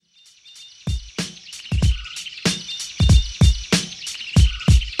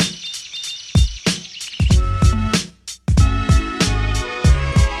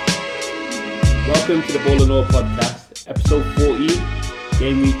Welcome to the Ball and All podcast, episode 14,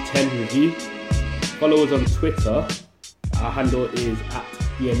 game week 10 review. Follow us on Twitter. Our handle is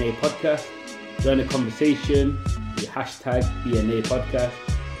 @BNA Podcast. Join the conversation with hashtag BNA Podcast.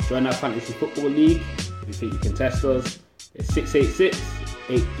 Join our fantasy football league. If you think you can test us, it's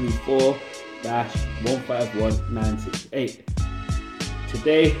 686-834-151968.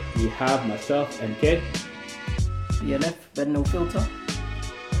 Today we have myself, MK. BNF, Ben No Filter.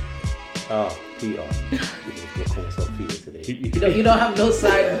 Peter. You're calling myself Peter today. You don't have no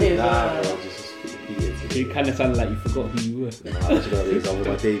side name. Nah, bro, just Peter today. You kind of sound like you forgot who you were. Nah, do you know what it is? I'm on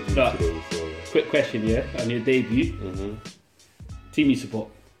my debut today, so... Quick question, yeah? On your debut, team you support?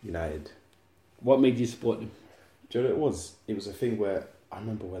 United. What made you support them? Do you know what it was? It was a thing where I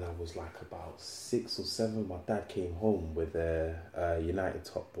remember when I was like about 6 or 7, my dad came home with a United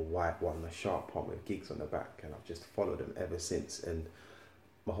top, the white one, the sharp one with gigs on the back, and I've just followed them ever since. And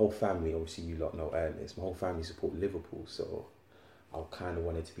my whole family, obviously you lot know Ernest, my whole family support Liverpool, so I kind of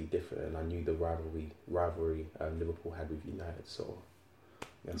wanted to be different, and I knew the rivalry Liverpool had with United, so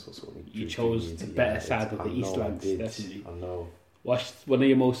that's what sort of You chose the better United. side of the Eastlands, definitely. I know. What's one of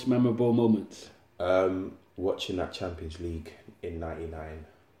your most memorable moments? Watching that Champions League in '99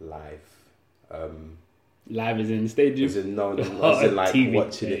 live. Live as in the stadium? Was it like TV.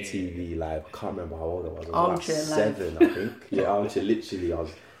 watching the TV live? I can't remember how old I was. I was Armchair about 7, I think. Yeah, armchair. Literally, I'm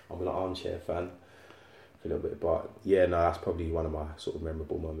an armchair fan for a little bit, but yeah, no, that's probably one of my sort of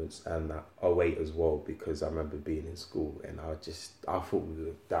memorable moments, and that 08 as well, because I remember being in school and I thought we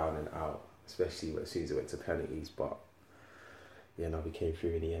were down and out, especially as soon as it went to penalties, but yeah, no, we came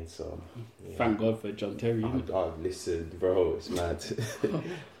through in the end, so yeah. Thank God for John Terry. Listen, bro, it's mad.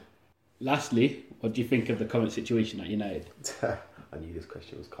 Lastly, what do you think of the current situation at United? I knew this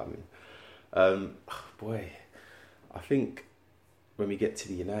question was coming. Boy, I think when we get to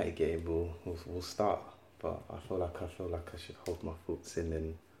the United game, we'll start. But I feel like I should hold my thoughts in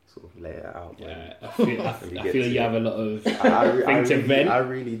and sort of lay it out. Yeah, I feel you have a lot of things to vent. I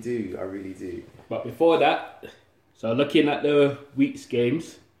really do. But before that, so looking at the week's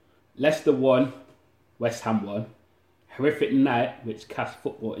games, Leicester won, West Ham won. Horrific night, which cast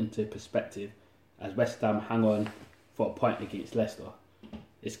football into perspective as West Ham hang on for a point against Leicester.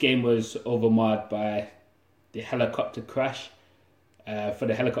 This game was overmarred by the helicopter crash. For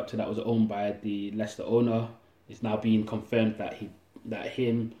the helicopter that was owned by the Leicester owner, it's now being confirmed that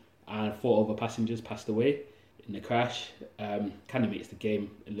him and 4 other passengers passed away in the crash. Kind of makes the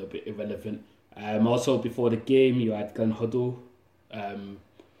game a little bit irrelevant. Also, before the game, you had Glenn Hoddle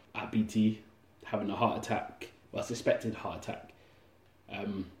at BT having a heart attack. Well, suspected heart attack.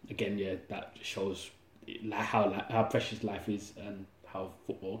 Again, yeah, that shows how precious life is and how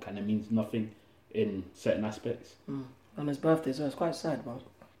football kind of means nothing in certain aspects. On his birthday, so it's quite sad, man.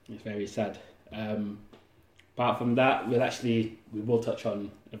 It's very sad. Apart from that, we will touch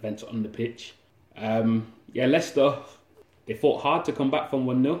on events on the pitch. Leicester, they fought hard to come back from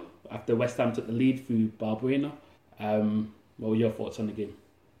 1-0 after West Ham took the lead through Balbuena. What were your thoughts on the game?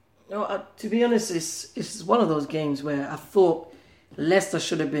 No, to be honest, it's one of those games where I thought Leicester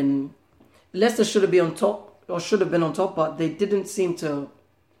should have been on top, but they didn't seem to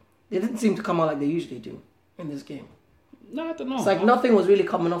come out like they usually do in this game. No, I don't know. It's like nothing was really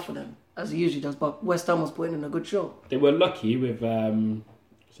coming off for them as it usually does, but West Ham was putting in a good show. They were lucky with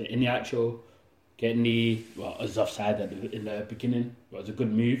Iheanacho getting the offside in the beginning. It was a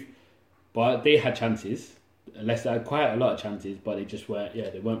good move, but they had chances. Leicester had quite a lot of chances, but they just weren't. Yeah,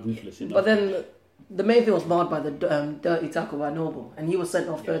 they weren't ruthless enough. But then the main thing was marred by the dirty tackle by Noble, and he was sent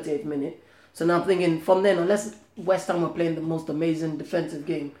off 38th minute. So now I'm thinking from then, unless West Ham were playing the most amazing defensive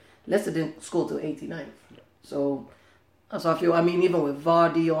game, Leicester didn't score till 89th. Yeah. So that's how I feel. I mean, even with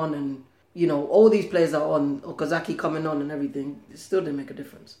Vardy on and all these players are on, Okazaki coming on and everything, it still didn't make a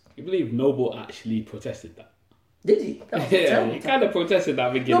difference. You believe Noble actually protested that? Did he? Yeah, he kind of protested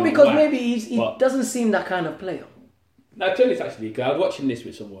that beginning. No, because maybe he doesn't seem that kind of player. No, tell you this actually, because I was watching this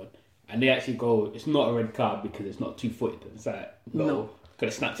with someone, and they actually go, it's not a red card because it's not 2-footed. It's like, no. Could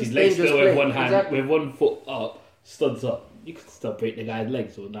have snapped his legs still with one hand, with 1 foot up, studs up. You could still break the guy's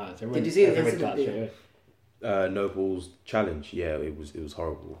legs or not. It's a red, Did you see the red card incident? Noble's challenge, yeah, it was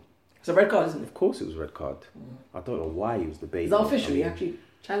horrible. It's a red card, isn't it? Of course it was a red card. I don't know why he was debating. Is that official? He actually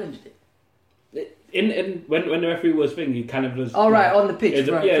challenged it. In when the referee was thinking, he kind of was. All right, on the pitch. It's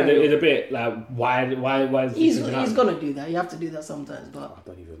a bit like why is he's gonna do that. You have to do that sometimes, but I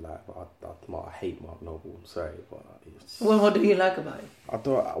don't even like. I hate Mark Noble. I'm sorry, but what do you like about him? I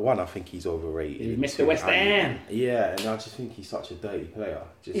think he's overrated. He's Mr. West Ham. Yeah, and I just think he's such a dirty player.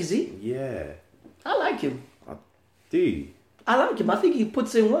 Is he? Yeah. I like him. I do. I like him. I think he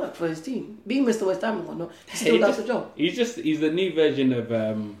puts in work for his team. Being Mr. West Ham or not, he still does the job. He's the new version of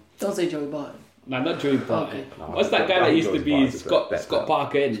Don't say Joey Barton. No, not Joey Barton. Okay. What's that guy that used to be Scott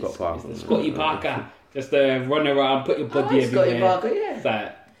Parker? Isn't it? Scott Parker. It's Scotty Parker. Just run around, put your I body like Scotty everywhere. Parker, yeah. It's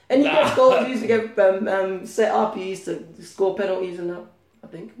like, And he gets goals. He used to get set up. He used to score penalties and that. I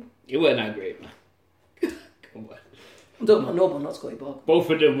think. it wasn't that great, man. Come on. I'm talking about Noble, not Scotty Parker. Both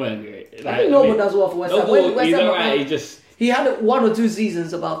of them weren't great. I think Noble does well for West Ham. Noble, West he's Ham alright. He had 1 or 2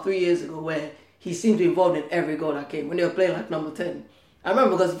 seasons about 3 years ago where he seemed to be involved in every goal that came when they were playing like number 10. I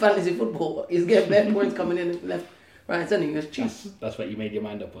remember because fantasy football, he's getting bad points coming in left, right, and centre. He was cheap. That's what you made your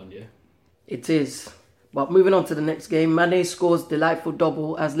mind up on, yeah. It is. But moving on to the next game, Mane scores delightful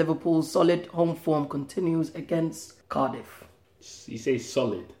double as Liverpool's solid home form continues against Cardiff. You say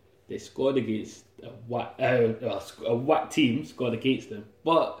solid. They scored against a whack team, scored against them.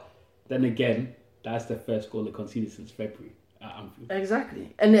 But then again, that's the first goal they conceded since February at Anfield.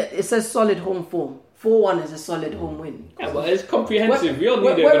 Exactly. And it says solid home form. 4-1 is a solid home win. Yeah, but it's comprehensive. We all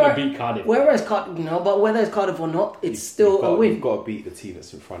knew they were going to beat Cardiff. Whereas but whether it's Cardiff or not, it's still a win. You've got to beat the team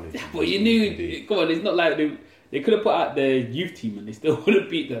that's in front of you. But you knew, come on, it's not like they could have put out the youth team and they still would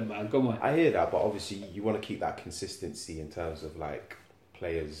have beat them, man. Come on. I hear that, but obviously you want to keep that consistency in terms of like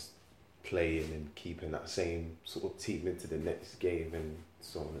players playing and keeping that same sort of team into the next game and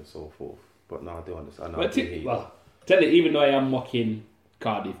so on and so forth. But no, I do understand. Tell it, even though I am mocking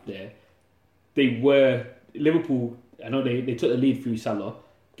Cardiff there, they were Liverpool. I know they took the lead through Salah,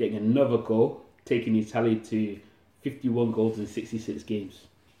 getting another goal, taking his tally to 51 goals in 66 games.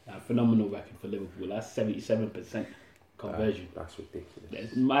 A phenomenal record for Liverpool. That's 77% conversion. That's ridiculous.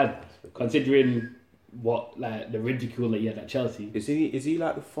 That's mad, considering what the ridicule that he had at Chelsea. Is he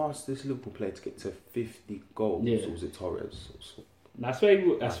like the fastest Liverpool player to get to 50 goals? Yeah. Or was it Torres? That's where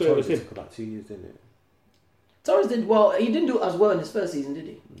it was Torres him. took about 2 years, didn't it? Torres did well. He didn't do as well in his first season, did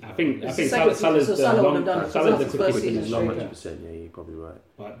he? I think Salah's Salah's so Salah would have done it. Salah's That's the his first quickest in season his straight long up. 100%, yeah, you're probably right.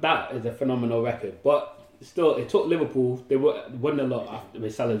 But that is a phenomenal record. But still, it took Liverpool. They won a lot after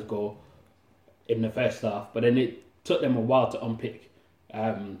with Salah's goal in the first half, but then it took them a while to unpick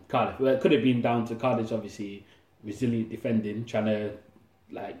Cardiff. Well, it could have been down to Cardiff's obviously resilient defending, trying to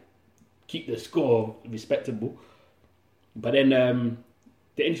keep the score respectable. But then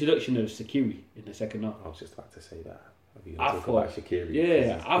the introduction of Shaqiri in the second half. I was just about to say that. I thought Shaqiri.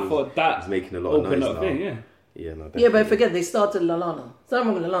 Yeah, I thought that he's making a lot of open noise up now. thing. Yeah. Yeah, no, Yeah, but forget they started Lallana. It's not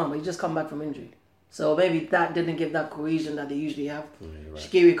wrong with Lallana, but he just come back from injury. So maybe that didn't give that cohesion that they usually have. Right.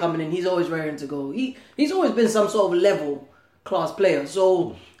 Shaqiri coming in, he's always raring to go. He's always been some sort of level class player.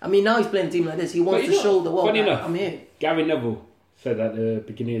 So I mean, now he's playing a team like this. He wants to show the world funny that enough, I'm here. Gary Neville said at the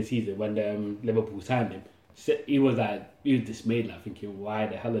beginning of the season when Liverpool signed him, he was dismayed, thinking, why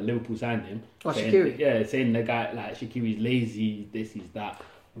the hell did Liverpool signed him? Shaqiri. Yeah, saying the guy Shaqiri's lazy, this, he's that.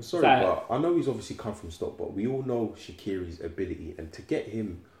 I'm sorry, but I know he's obviously come from Stoke, but we all know Shaqiri's ability, and to get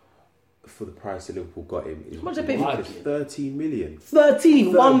him for the price that Liverpool got him is How much they paid for him? 13 million.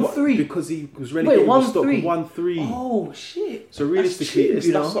 13, 1-3. Because he was relegated with Stoke 1-3. Oh shit! So realistically,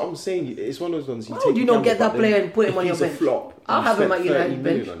 cheap, that's what I'm saying. It's one of those ones. Why would you not get that player and put him on your bench? If he's a flop, I'll have him at United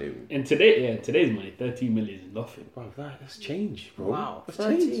bench. on him. In today's money, 13 million is nothing. Bro, that's change, bro. Wow, that's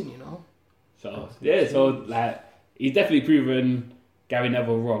 13, change. you know. So he's definitely proven Gary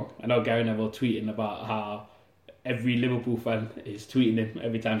Neville wrong. I know Gary Neville tweeting about how every Liverpool fan is tweeting him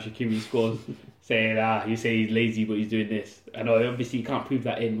every time Shaqiri scores, saying, you say he's lazy, but he's doing this. I know obviously you can't prove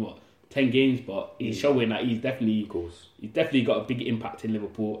that in 10 games, but he's showing that he's definitely got a big impact in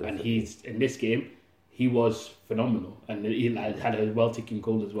Liverpool, and he's in this game he was phenomenal, and he had a well-ticking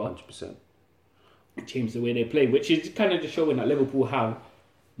goal as well. 100%. It changed the way they play, which is kind of just showing that Liverpool have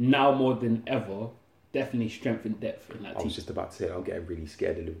now more than ever definitely strength and depth in that team. I was just about to say, I'm getting really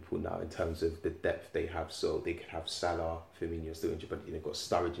scared of Liverpool now in terms of the depth they have. So they could have Salah, Firmino still injured, but they've got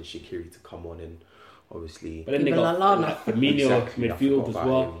Sturridge and Shaqiri to come on, and obviously. But then they got Firmino midfield as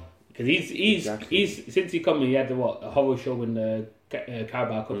well, because he's since he come in, he had a horror show in the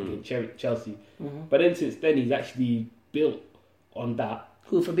Carabao Cup against Chelsea. Mm-hmm. But then since then he's actually built on that.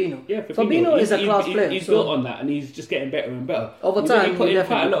 Who, Fabinho? Yeah, Fabinho is a class player. He's built on that, and he's just getting better and better. Over time, he put in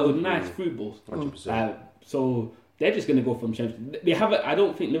quite a lot of nice through balls. 100%. So they're just going to go from strength. They haven't. I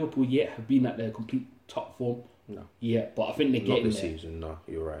don't think Liverpool yet have been at their complete top form. No. Yeah, but I think they're getting this there. season. No,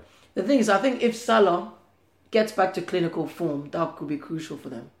 you're right. The thing is, I think if Salah gets back to clinical form, that could be crucial for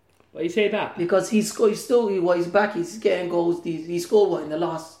them. But you say that because he's back. He's getting goals. He scored in the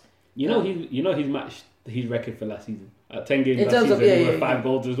last. He's matched his record for last season. At 10 games in last terms season, of 5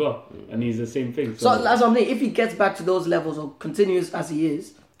 goals as well, and he's the same thing. So that's what I'm saying. If he gets back to those levels or continues as he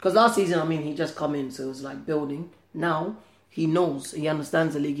is, because last season, he just come in, so it was like building. Now, he knows, he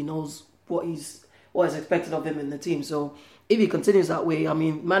understands the league, he knows what is expected of him in the team. So if he continues that way, I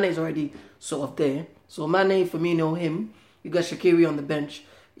mean, Mane's already sort of there. So Mane, Firmino, him, you got Shaqiri on the bench.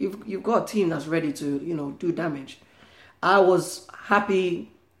 You've got a team that's ready to, do damage. I was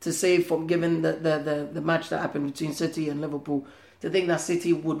happy to say, from given the match that happened between City and Liverpool, to think that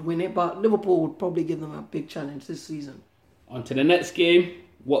City would win it, but Liverpool would probably give them a big challenge this season. On to the next game.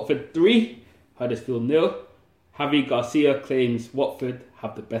 Watford 3, Huddersfield 0. Javi Garcia claims Watford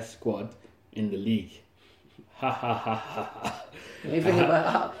have the best squad in the league. Ha ha ha ha ha.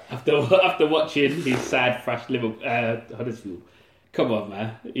 After watching his side thrash Huddersfield, come on,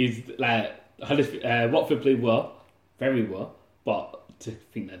 man. He's like Watford played well, very well, but to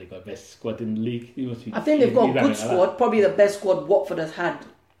think that they got the best squad in the league, I think they've got a good squad, probably the best squad Watford has had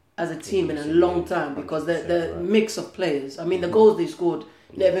as a team in a long time, because the mix of players. I mean, the goals they scored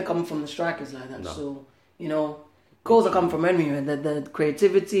never come from the strikers like that. No. So goals are coming from anywhere. The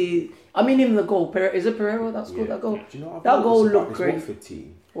creativity. I mean, even the goal. Is it Pereira that scored that goal? Do you know what that goal looked this great. Watford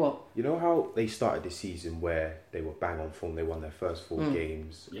team? What? You know how they started the season where they were bang on form. They won their first 4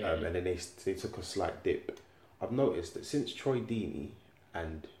 games, and then they took a slight dip. I've noticed that since Troy Deeney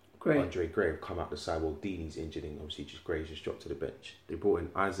and Andre Gray have come out the side, well, Deeney's injured, and obviously Gray's just dropped to the bench. They brought in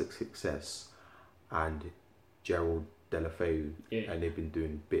Isaac Success and Gerald Deulofeu, and they've been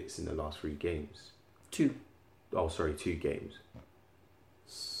doing bits in the last 3 games. 2 games.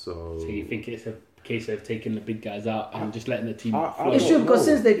 So you think it's a case of taking the big guys out and just letting the team It should, because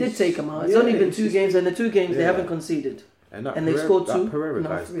since they did take them out, it's only been 2 games, and the 2 games they haven't conceded. And they scored 2. That Pereira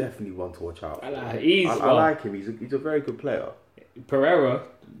guy is definitely one to watch out for. I like him. He's a very good player. Pereira,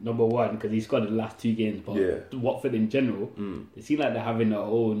 number 1, because he scored the last 2 games, but Watford in general, they seem like they're having their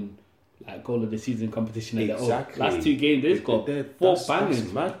own goal of the season competition. Exactly. Last 2 games, they've got 4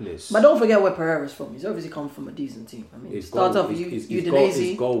 bangers. Madness. But don't forget where Pereira's from. He's obviously come from a decent team. I mean, his goal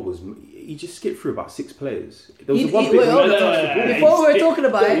was, he just skipped through about 6 players. There was one bit before we were talking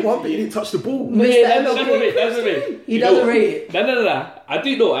about it. One bit he didn't touch the ball. That's it. He doesn't rate it. No. I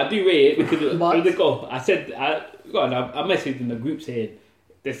do rate it because of the goal. I said, I messaged in the group saying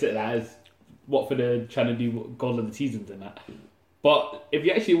this is Watford are trying to do goal of the seasons and that. But if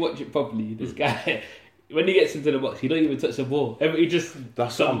you actually watch it properly, this guy, when he gets into the box, he don't even touch the ball. He just...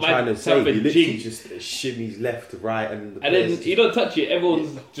 That's what I'm trying to say. He literally just shimmies left, right, and then he don't touch it.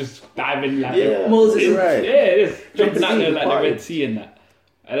 Everyone's just diving like... Moses, right. Just jumping out there like the Red Sea and that.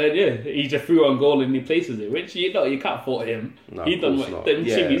 And then, he just threw on goal and he places it, which, you can't fault him. No, he done what... Them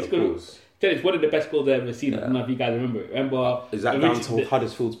shimmies. It's one of the best goals I've ever seen. I don't know if you guys remember it. Is that down to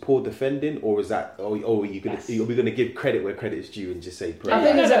Huddersfield's poor are we going to give credit where credit is due and just say praise? I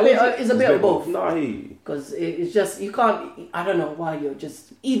think it's a bit of both. No, because it's just, you can't. I don't know why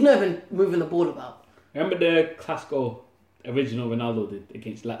he's not even moving the ball about. Remember the class goal original Ronaldo did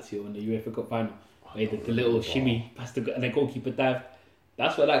against Lazio in the UEFA Cup final? Where he did the little shimmy past and the goalkeeper dive.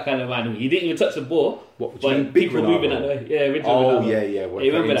 That's what that kind of man. He didn't even touch the ball. But people moving out the way. Yeah, original Ronaldo. Yeah.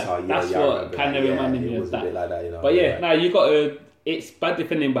 You remember that? That's what kind of reminded me of that. A bit like that, But now you got to. It's bad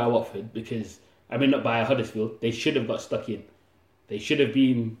defending by Watford because not by Huddersfield. They should have got stuck in.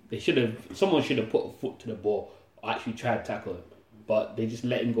 Someone should have put a foot to the ball or actually tried to tackle him. But they just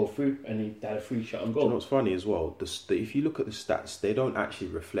let him go through and he had a free shot on goal. Do you know what's funny as well? If you look at the stats, they don't actually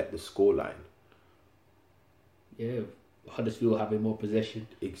reflect the scoreline. Yeah. Huddersfield having more possession,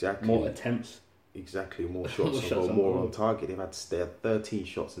 exactly, more attempts, exactly, more shots on goal, more on target. They had 13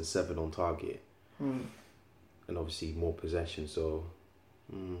 shots and 7 on target, and obviously more possession. So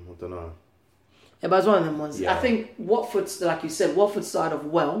I don't know. Yeah, but it's one of them ones. I think Watford's, like you said, Watford started off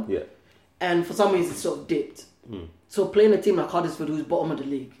well, and for some reason it sort of dipped. So playing a team like Huddersfield, who's bottom of the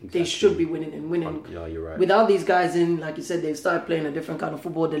league, they should be winning and winning. Yeah, you're right. Without these guys in, like you said, they've started playing a different kind of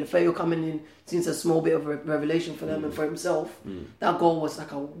football. Deulofeu coming in seems a small bit of a revelation for them and for himself. That goal was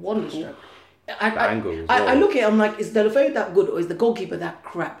like a wonder strike. I look at it, I'm like, is Deulofeu that good or is the goalkeeper that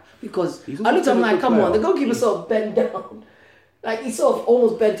crap? Because I looked at him like, come on, the goalkeeper sort of bent down. Like he sort of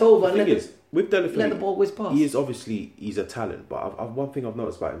almost bent over and with Deulofeu, let the ball whiz past. He's a talent, but one thing I've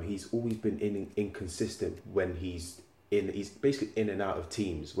noticed about him, he's always been inconsistent when he's basically in and out of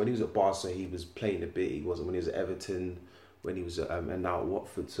teams. When he was at Barca, he was playing a bit. He wasn't when he was at Everton, when he was at, and now at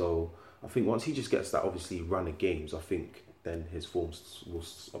Watford. So I think once he just gets that obviously run of games, I think then his forms will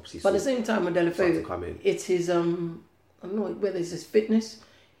obviously. But at the same time, with Deulofeu, it's his I don't know whether it's his fitness.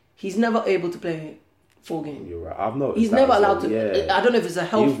 He's never able to play full game. You're right. I've noticed. He's never allowed to. Yeah. I don't know if it's a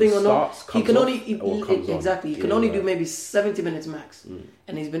health thing or not. He can only He can only do maybe 70 minutes max,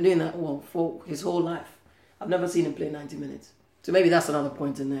 and he's been doing that for his whole life. I've never seen him play 90 minutes. So maybe that's another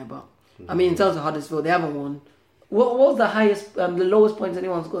point in there. But I mean, in terms of Huddersfield, they haven't won What was the highest, the lowest points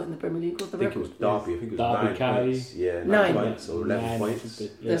anyone's got in the Premier League? What's the I think it was record? Derby. I think it was Derby 9 County. points. Yeah, 9 Nine. points or 11 points.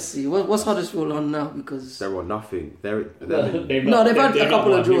 Let's see. What's Huddersfield on now? Because They're on nothing. They've They've had a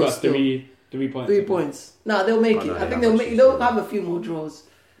couple of draws still. 3 points. 3 points. Nah, they'll make Oh, it. no, I they think have they'll actually they'll still. have a few more draws.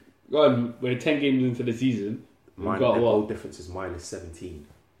 Go on, we're 10 games into the season. We've Mine, got their what? goal difference is minus 17.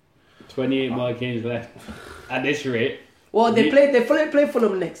 28 more games left. At this rate, Well, they play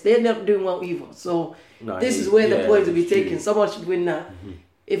Fulham next. They end up doing well either. So No, this is where the points will be it's true. taken. Someone should win that. Mm-hmm.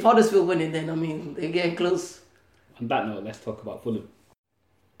 If Huddersfield win it, then I mean they're getting close. on that note, let's talk about Fulham.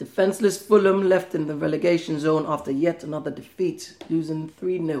 Defenseless Fulham left in the relegation zone after yet another defeat, losing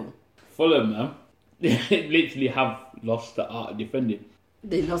 3-0. Fulham, man, they literally have lost the art of defending.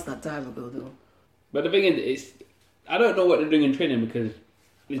 They lost that time ago though. But the thing is, I don't know what they're doing in training because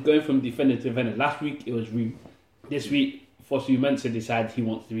it's going from defender to defender. Last week it was Ream. This week, Fosu Mensah decides he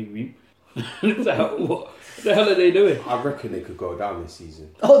wants to be Ream. So, what the hell are they doing? I reckon they could go down this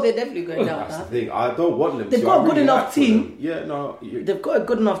season. Oh, they're definitely going down. That's the Huh? thing. I don't want them They've to. got I a good really enough like team. Fulham. Yeah, no. They've got a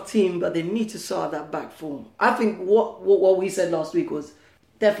good enough team, but they need to sort out that back form. I think what we said last week was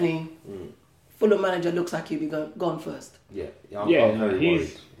definitely Fulham manager looks like he'll be gone first. Yeah, Yeah, I'm very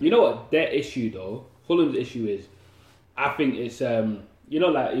worried. you know what their issue though. Fulham's issue is, I think it's you know,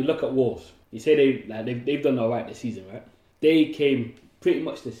 like you look at Wolves. You say they've done alright this season, right? They came pretty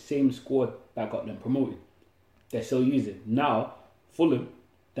much the same squad that got them promoted. They're still using now. Fulham,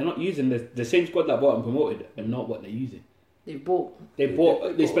 they're not using the same squad that bought them promoted, and not what they're using. They bought. They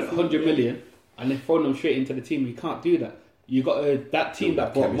spent 100 million and they thrown them straight into the team. You can't do that. You got that team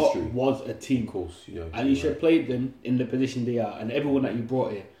that brought Mott chemistry. was a team. Of course, you know. And you should play them in the position they are. And everyone that you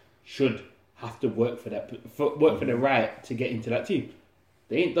brought in should have to work for the right to get into that team.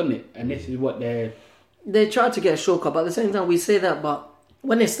 They ain't done it, and this is what they're. They tried to get a shortcut, but at the same time we say that. But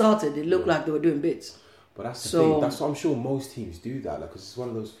when they started, it looked like they were doing bits. But that's the So- thing. That's what I'm sure most teams do that. Like, 'cause it's one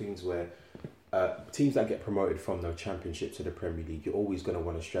of those things where teams that get promoted from the Championship to the Premier League, you're always going to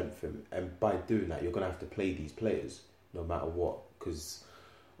want to strengthen, and by doing that, you're going to have to play these players no matter what. Because,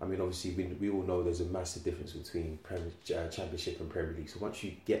 I mean, obviously, we all know there's a massive difference between Championship and Premier League. So once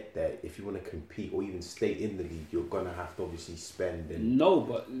you get there, if you want to compete or even stay in the league, you're going to have to obviously spend. And No,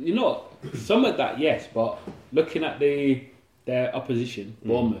 but you know, some of that, yes, but looking at their opposition,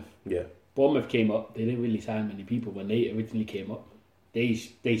 Bournemouth. yeah, Bournemouth came up. They didn't really sign many people when they originally came up. They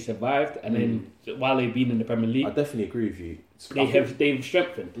survived, and then while they've been in the Premier League, I definitely agree with you. they've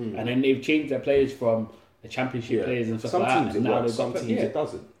strengthened, and then they've changed their players from the Championship players and stuff some like teams that. And it now works, they've some got teams it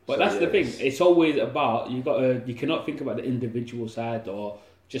doesn't. But So, that's the thing. it's- It's always about you cannot think about the individual side or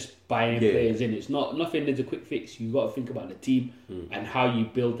just buying players in. It's not nothing. There's a quick fix. You got to think about the team and how you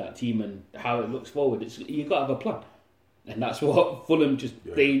build that team and how it looks forward. You got to have a plan, and that's what Fulham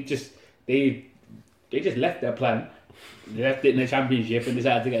they just left their plan. They left it in the Championship and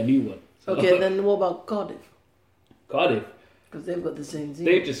decided to get a new one. So, Okay, then what about Cardiff? Cardiff, Because they've got the same team.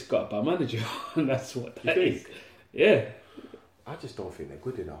 they've just got a bad manager, and that's what that You is. Yeah. I just don't think they're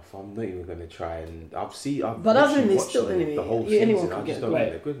good enough. I'm not even going to try and I've But I think literally they watched still- them anyway, the whole anyone season. can I get just don't right.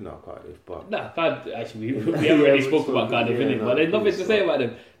 think they're good enough, Cardiff. But Nah, actually, we Yeah, haven't really we spoke spoke about Cardiff, about- innit? yeah, But there's no, nothing to please, say no. about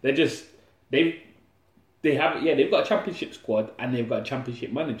them. They're just they've got a Championship squad and they've got a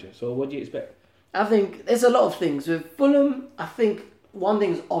Championship manager. So what do you expect? I think there's a lot of things with Fulham. I think one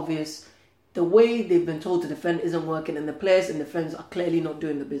thing is obvious: the way they've been told to defend isn't working, and the players in defence are clearly not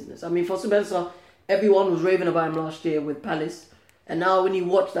doing the business. I mean, for Spencer, everyone was raving about him last year with Palace, and now when you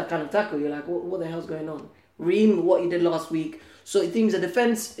watch that kind of tackle, you're like, what the hell's going on? Ream, what he did last week. So it seems the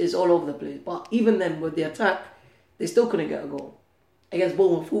defence is all over the place. But even then, with the attack, they still couldn't get a goal against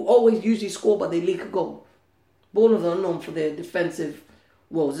Bournemouth, who always usually score, but they leak a goal. Bournemouth are known for their defensive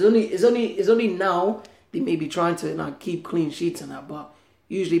woes. It's only now they may be trying to like keep clean sheets and that, but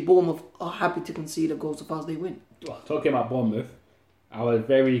usually Bournemouth are happy to concede a goal so far as they win. Well, talking about Bournemouth, I was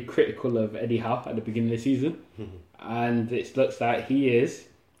very critical of Eddie Howe at the beginning of the season, and it looks like he is.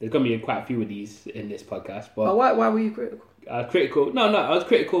 There's going to be quite a few of these in this podcast, But but why were you critical? critical. No, I was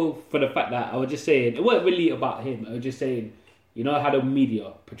critical for the fact that I was just saying it wasn't really about him. I was just saying, you know how the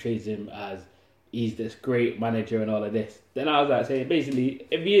media portrays him as he's this great manager and all of this. Then I was like saying, basically,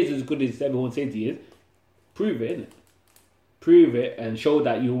 if he is as good as everyone says he is, prove it, innit? Prove it and show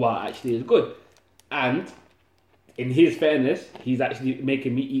that you are actually as good. And in his fairness, he's actually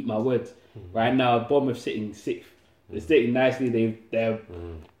making me eat my words. Right now, Bournemouth sitting sixth. They're sitting nicely. They're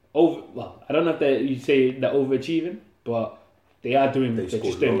over. Well, I don't know if you say they're overachieving, but they are doing. they They're scored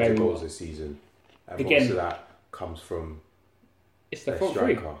just doing loads very of well. goals this season. And Again- most of that comes from It's the their front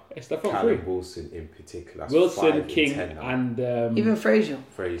three. striker. It's the front Callum three. Wilson in particular. That's Wilson, 5 in King, 10 now. and Even Fraser.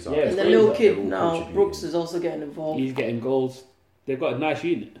 Fraser. Yeah, And the Fraser, little they're kid all now, contributing. Brooks is also getting involved. he's getting goals. They've got a nice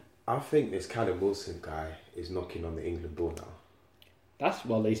unit. I think this Callum Wilson guy is knocking on the England door now. That's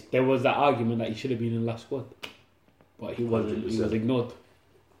well. There was that argument that he should have been in the last squad, but he wasn't. He was 100%. ignored.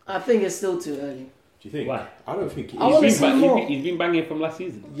 I think it's still too early. Do you think? Why? I don't think I wanna He's see been, more. he's been banging from last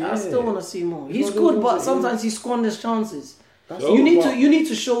season. I still want to see more. He's Well, good, there but was- sometimes he squanders chances. That's So- You need but-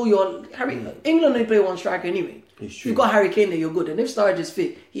 to show your England only play one striker anyway. It's If true. you've got Harry Kane there, you're good. And if Sturridge is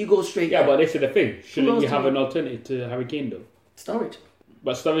fit, he goes straight. Yeah, out. but this is the thing. Shouldn't knows you have to- an alternative to Harry Kane though? Sturridge.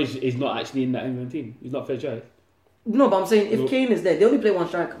 But Sturridge is not actually in that England team. He's not first choice. No, but I'm saying if No. Kane is there, they only play one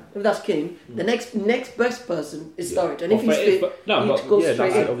striker. If that's Kane, the next best person is Yeah. Sturridge. And But if he's for- fit, but- no, he but- goes Yeah, straight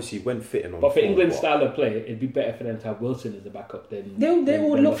that's it. in. Obviously when fitting on. But for form, England's but- style of play, it'd be better for them to have Wilson as a backup than. They than-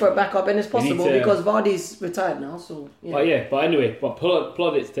 would than look for a Wilson. backup, and it's They need possible to- because Vardy's retired now. So yeah. But yeah, but anyway, but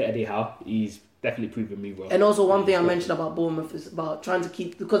plaudits to Eddie Howe. He's definitely proven me wrong. And also one thing I mentioned about Bournemouth is about trying to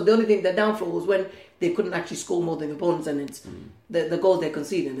keep, because the only thing their downfall was when they couldn't actually score more than the opponents, and it's the goals they're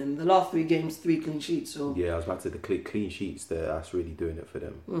conceding. And the last 3 games, 3 clean sheets. So Yeah, I was about to say the clean sheets. That's really doing it for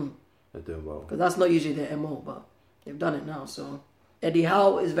them. They're doing well. because that's not usually their MO, but they've done it now. So Eddie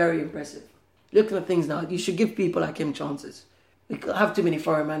Howe is very impressive. Looking at things now, you should give people like him chances. We could have too many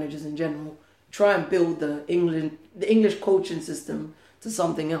foreign managers in general. Try and build the English coaching system to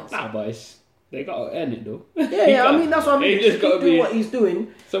something else. Nah, but they got to earn it though. Yeah, I mean that's what I mean. He just Just gotta keep doing be- what he's doing,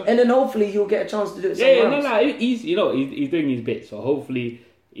 So- and then hopefully he'll get a chance to do it Yeah, somewhere no, else. he's he's doing his bit. So hopefully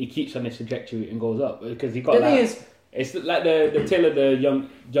he keeps on this trajectory and goes up because he got The like, thing is, it's like the tale of the young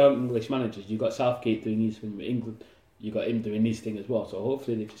English managers. You got Southgate doing his thing with England. You got him doing his thing as well. So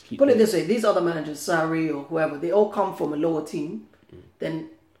hopefully they just keep. put it doing this way: these other managers, Sarri or whoever, they all come from a lower team, then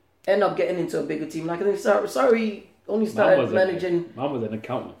end up getting into a bigger team. Like I think Sarri only started managing. Man was an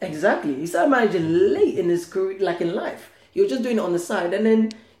accountant. Exactly, he started managing late in his career, like in life. He was just doing it on the side, and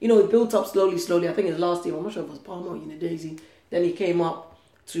then he built up slowly. I think his last team, I'm not sure if it was Parma or Udinese. Then he came up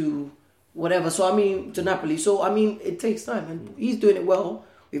to whatever. So I mean, to Napoli. So I mean, it takes time, and he's doing it well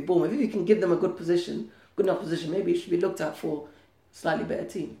with Bournemouth. If you can give them a good enough position, maybe it should be looked at for a slightly better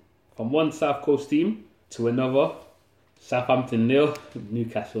team. From one South Coast team to another, Southampton 0,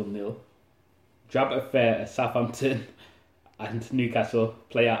 Newcastle 0. Drab affair at Southampton and Newcastle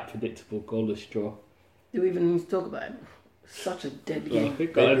play out predictable goalless draw. Do we even need to talk about it? Such a dead Well,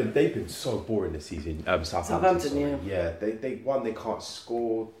 game. They've been so boring this season. Southampton, sorry. Yeah, they can't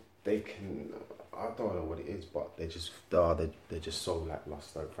score. They can. I don't know what it is, but they're just so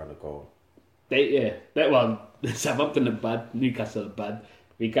lackluster in front of goal. Southampton are bad, Newcastle are bad.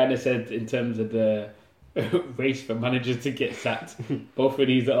 We kind of said in terms of the race for managers to get sacked, both of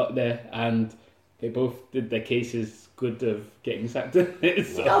these are up there, and they both did their cases good of getting sacked. So-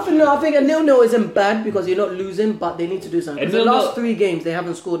 I think a 0-0 isn't bad because you're not losing, but they need to do something. A Because the 0-0 last 3 games, they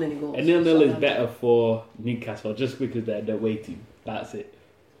haven't scored any goals. A 0-0 is better for Newcastle just because they're the away team. That's it.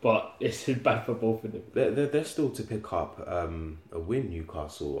 But it's bad for both of them. They're still to pick up a win.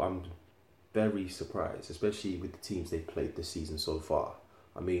 Newcastle. I'm very surprised, especially with the teams they've played this season so far.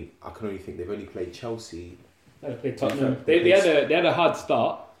 I mean, I can only think they've only played Chelsea. They played Tottenham. They had a hard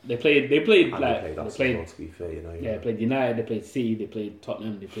start. They played And like they played us they as well, to be fair, Yeah, they played United, they played City, they played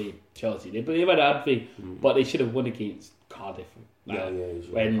Tottenham, they played Chelsea. They've had a hard thing, but they should have won against Cardiff. Like,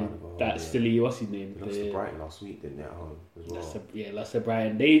 when that silly, what's his name? They lost to Brighton last week, didn't they, at home as well? Lost to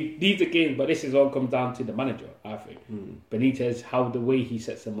Brighton. These are games, but this is all come down to the manager, I think. Benitez, how the way he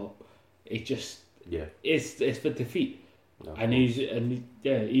sets them up, it just it's for defeat. No, And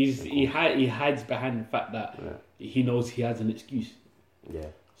he hides behind the fact that he knows he has an excuse. Yeah.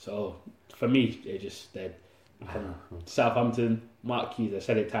 So for me, they're just dead. Southampton, Mark Hughes, I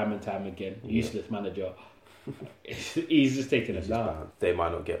said it time and time again, useless manager. He's just taking us down. They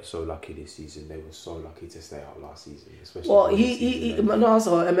might not get so lucky this season. They were so lucky to stay out last season, especially. Well, when the season ended.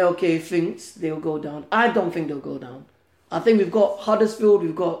 also MLK thinks they'll go down. I don't think they'll go down. I think we've got Huddersfield,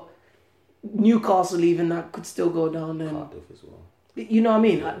 we've got Newcastle even that could still go down. And Cardiff as well. you know what I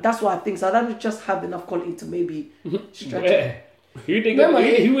mean? That's what I think. So I don't just have enough quality to maybe stretch it.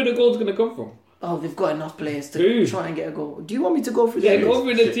 Where? Who are the goals going to come from? Oh, they've got enough players to Who? try and get a goal. Do you want me to go through Yeah, the go list?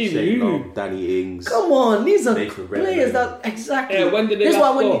 through the team. Shane Who? Long, Danny Ings. Come on, these are Nathan players Redmond. that exactly. Yeah, when did they That's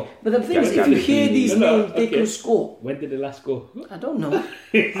last why score? But the thing is, if Gary you hear Gary these No, names, they okay. can score. When did the last go? I don't know.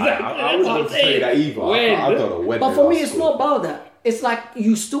 I wasn't going to say that either. When? I don't know when. But they for me, last it's scored. not about that. It's like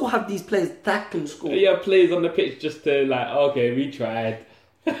you still have these players that can score. You have players on the pitch just to okay, we tried.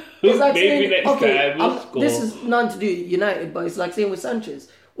 It's like Maybe saying, next okay, time we'll score. this is nothing to do with United, but it's like saying with Sanchez.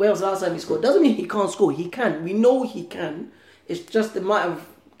 When was the last time he scored? Doesn't mean he can't score. He can. We know he can. It's just the matter of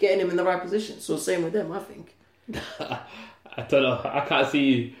getting him in the right position. So same with them, I think. I don't know. I can't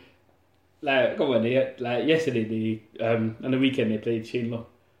see. Like, come on, like yesterday, on the weekend they played Shane Long.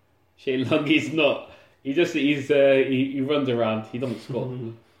 Shane Long is not. He runs around. He don't score.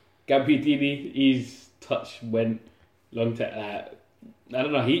 Gabbiadini, his touch went long time. I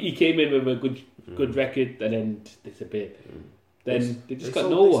don't know. He came in with a good record and then just disappeared. Then they just got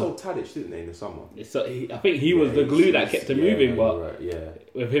no one. They sold Tadic, didn't they, in the summer? I think he was the glue that kept him moving. But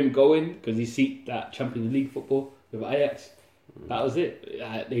right, with him going, because he seeked that Champions League football with Ajax, that was it.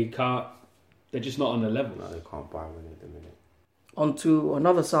 They can't. They're just not on the level. No, they can't buy one at the minute. On to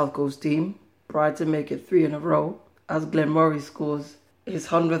another South Coast team. Brighton make it 3 in a row as Glenn Murray scores his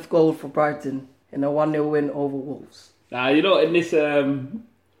 100th goal for Brighton in a 1-0 win over Wolves. Now, in this Glenn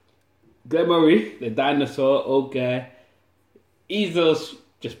Murray, the dinosaur, old guy, he's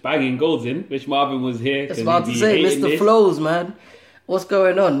just banging goals in, which Marvin was here. It's about to say, Mr. Flows, man. What's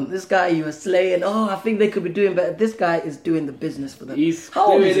going on? This guy you were slaying. Oh, I think they could be doing better. This guy is doing the business for them.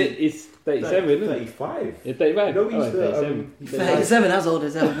 How old is it? He's 37, 35. He's 35. No, he's 37. 37, that's old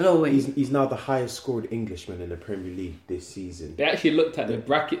as hell. No way. He's now the highest scored Englishman in the Premier League this season. They actually looked at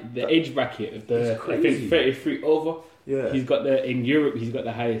the age bracket of the, I think, 33 over. Yeah. In Europe, he's got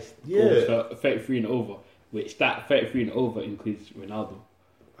the highest goals for 33 and over, which that 33 and over includes Ronaldo.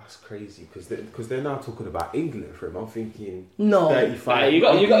 That's crazy because they're now talking about England for him. I'm thinking no, 35. You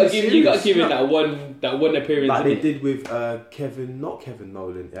got to give him that one appearance. Like they did with Kevin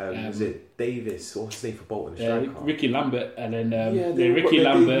Nolan. Was it Davis? What's his name for Bolton? Ricky Lambert, and then Ricky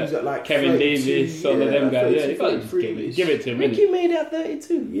Lambert, like Kevin 32, Davis, all of them guys. Yeah, you got to just give it to him. Ricky made it at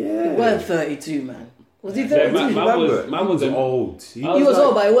 32. Yeah, he weren't 32, man. Was he 32? Man was old. He was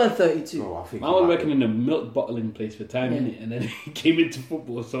old, but he weren't 32. No, I think man was working in a milk bottling place for time, innit? And then he came into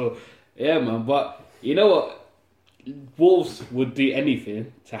football. So, yeah, man. But you know what? Wolves would do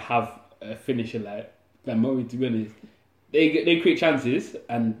anything to have a finisher like Glenn Murray, to be honest. They create chances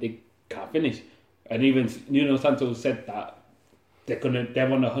and they can't finish. And even Nuno Santos said that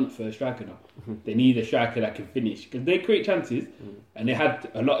they're on the hunt for a striker now. They need a striker that can finish because they create chances and they had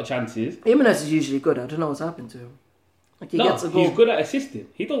a lot of chances. Jimenez is usually good. I don't know what's happened to him. Like he gets a goal. He's good at assisting.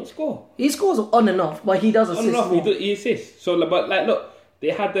 He don't score. He scores on and off, but he does assist. On and off, he assists. So, but look, they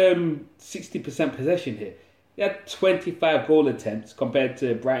had 60% possession here. They had 25 goal attempts compared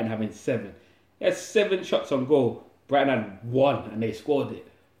to Brighton having 7. They had 7 shots on goal. Brighton had 1 and they scored it.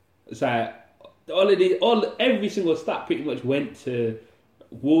 It's like every single stat pretty much went to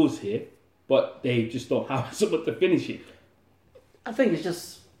Wolves here, but they just don't have someone to finish it. I think it's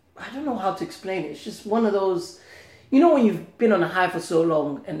just, I don't know how to explain it. It's just one of those, when you've been on a high for so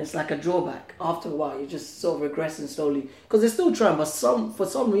long and it's like a drawback. After a while, you're just sort of regressing slowly because they're still trying, but for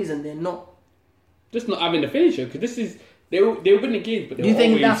some reason they're not. Just not having the finisher because they're winning games, but do you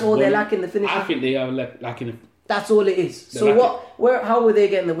think that's all they're lacking, the finisher? I think they are lacking. That's all it is. So how were they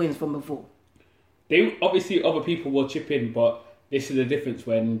getting the wins from before? They obviously other people will chip in, but this is the difference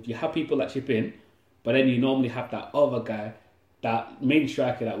when you have people that chip in, but then you normally have that other guy, that main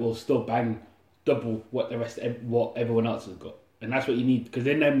striker that will still bang double what what everyone else has got, and that's what you need because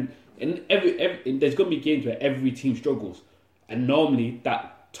then there's going to be games where every team struggles, and normally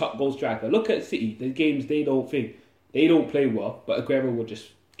that top goal striker. Look at City, the games they don't play well, but Aguero will just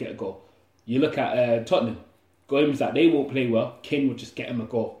get a goal. You look at Tottenham, games that they won't play well, Kane will just get him a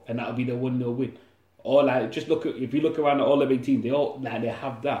goal, and that'll be the 1-0 win. Or if you look around at all the big teams, they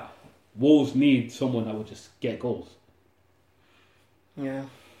have that. Wolves need someone that will just get goals. Yeah,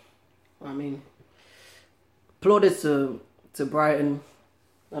 I mean, plaudits to Brighton.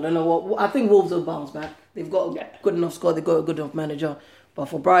 I don't know what I think Wolves will bounce back. They've got a good enough squad. They've got a good enough manager. But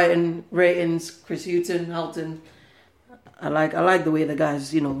for Brighton, ratings, Chris Houghton, I like the way the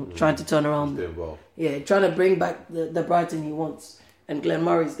guys trying to turn around. He's doing well. Yeah, trying to bring back the Brighton he wants, and Glenn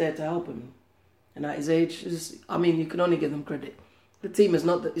Murray's there to help him. And at his age, you can only give them credit. The team is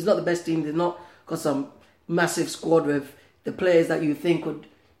not the best team. They've not got some massive squad with the players that you think would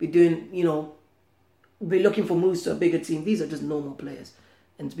be doing, be looking for moves to a bigger team. These are just normal players.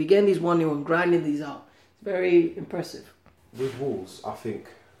 And to be getting these 1-0 and grinding these out, it's very impressive. With Wolves, I think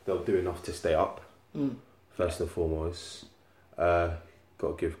they'll do enough to stay up, first and foremost. Got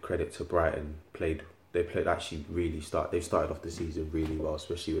to give credit to Brighton. They started off the season really well,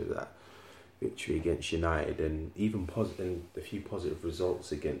 especially with that victory against United and even a few positive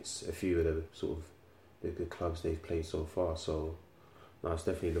results against a few of the sort of the clubs they've played so far. So, no, it's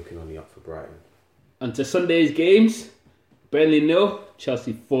definitely looking on the up for Brighton. On to Sunday's games. Burnley 0,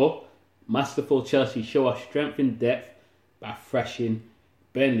 Chelsea 4. Masterful Chelsea show our strength in depth by thrashing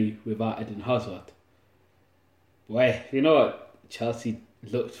Burnley without Eden Hazard. Why? You know what? Chelsea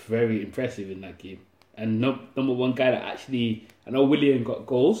looked very impressive in that game. And number one guy that actually... I know Willian got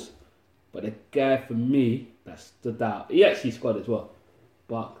goals, but the guy for me that stood out... He actually scored as well.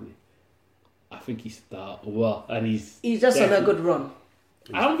 Barkley. I think he started well. And he's just on a good run.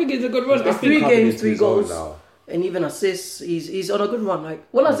 I don't think it's a good run. I It's think 3 games, 3 goals, now. and even assists. He's on a good run.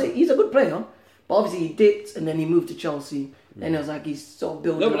 I say he's a good player, but obviously he dipped and then he moved to Chelsea. And it was like he's sort of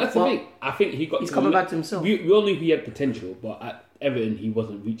building. No, but up. that's the thing. I think he got. He's coming back to himself. We all knew he had potential, but at Everton he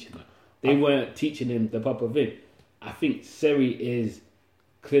wasn't reaching that. They weren't teaching him the proper thing. I think Seri is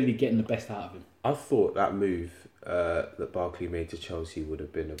clearly getting the best out of him. I thought that move that Barkley made to Chelsea would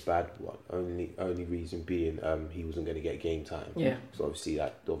have been a bad one. Only reason being he wasn't going to get game time. Yeah. So obviously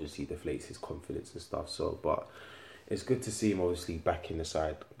that deflates his confidence and stuff. So, but it's good to see him obviously back in the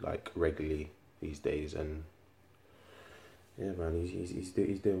side like regularly these days. And yeah, man, he's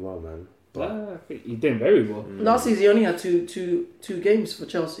doing well, man. But I think he's doing very well. Last season he only had two games for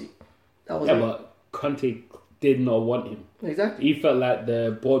Chelsea. That was Yeah, but Conte did not want him. exactly. He felt like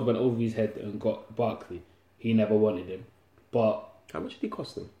the board went over his head and got Barkley. He never wanted him. But how much did he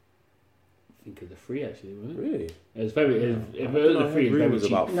cost them? I think it's a free actually, wasn't it? Really? It was very. If it was a free, it's very was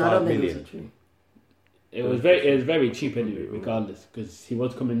cheap. about No, I don't 5 think it was million. a tree. It was very cheap anyway, regardless, because he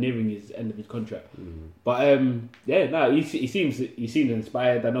was coming nearing his end of his contract. But he seems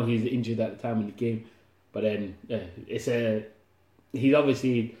inspired. I know he's injured at the time in the game, but then he's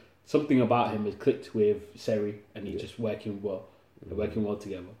obviously something about him has clicked with Seri, and he's just working well. They're working well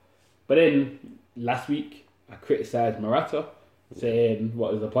together. But then last week I criticised Morata, saying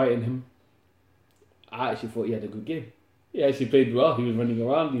what was the point in him. I actually thought he had a good game. He actually played well. He was running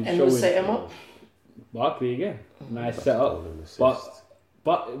around. He was And showing. we'll set him up. Barkley again, nice setup. Goal and assist.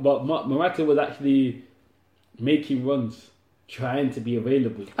 But Morata was actually making runs, trying to be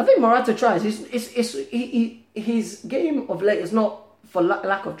available. I think Morata tries. His game of late is not for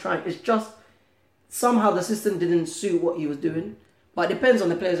lack of trying. It's just somehow the system didn't suit what he was doing. But it depends on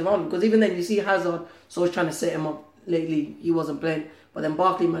the players around him. Because even then you see Hazard, so he's trying to set him up lately. He wasn't playing, but then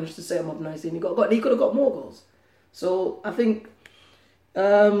Barkley managed to set him up nicely, and he could have got more goals. So I think.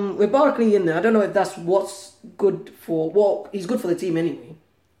 With Barkley in there, I don't know if that's what's good for. Well, he's good for the team anyway.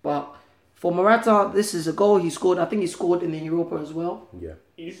 But for Morata, this is a goal he scored. I think he scored in the Europa as well. Yeah.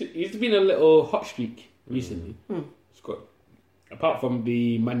 He's been a little hot streak recently. Scored. Apart from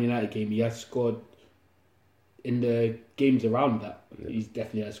the Man United game, he has scored in the games around that. Yeah. He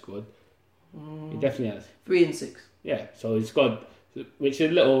definitely has scored. He definitely has. 3 and 6. Yeah, so he's scored, which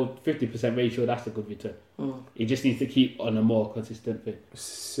is a little 50% ratio. That's a good return. He just needs to keep on a more consistent thing.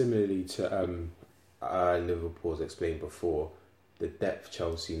 Similarly to Liverpool's explained before, the depth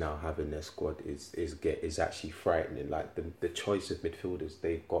Chelsea now have in their squad is actually frightening. Like the choice of midfielders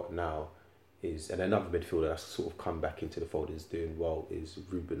they've got now is, and another midfielder that's sort of come back into the fold is doing well is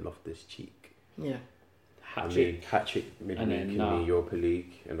Ruben Loftus-Cheek. Yeah. Hat-trick midweek in the Europa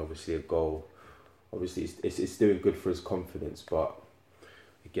League, and obviously a goal. Obviously, it's doing good for his confidence, but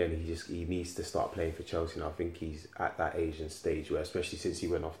again, he needs to start playing for Chelsea. And I think he's at that age and stage where, especially since he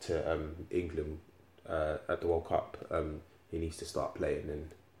went off to England at the World Cup, he needs to start playing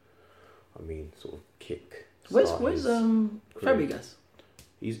and sort of kick. Where's Fabregas?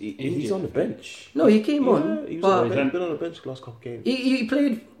 He's on the bench. No, he came on. He was but on the bench, been on the bench the last couple of games. he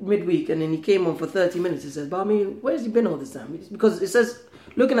played midweek and then he came on for 30 minutes. He says, but I mean, where's he been all this time? It's because it says,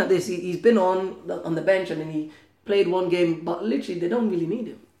 looking at this, he's been on the bench and then he played one game, but literally they don't really need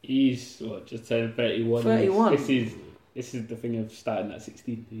him. He's just turned 31. 31. This is the thing of starting at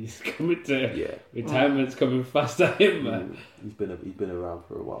 16. He's coming to retirement's coming fast at him, man. He's been around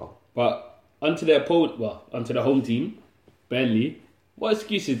for a while. But onto the home team, Burnley. What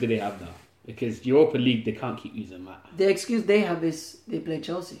excuses do they have now? Because Europa League, they can't keep using that. The excuse they have is they play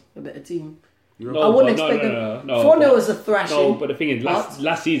Chelsea, a better team. No, I wouldn't expect them. 4-0 is a thrashing. No, but the thing is,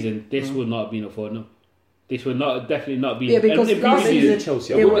 last season, this would not have been a 4-0. This would definitely not be. Yeah, because last season,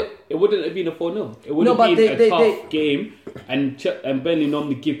 Chelsea, it wouldn't have been a 4-0. It would have been a tough game, and Burnley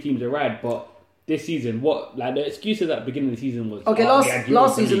normally give teams a ride. But this season, the excuses at the beginning of the season was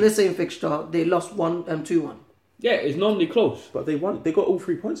last season, this same fixture, they lost 2-1. Yeah, it's normally close. But they won. They got all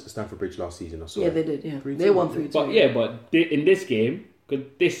 3 points at Stamford Bridge last season. I saw. Yeah, they did. Yeah, they won 3-2. But in this game, because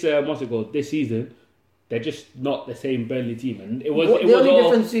this season, they're just not the same Burnley team, and it was the only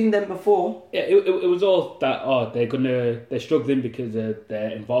difference between them before. Yeah, it was all that. They're struggling because of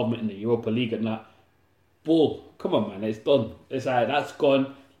their involvement in the Europa League and that. Bull, come on, man, it's done. It's like that's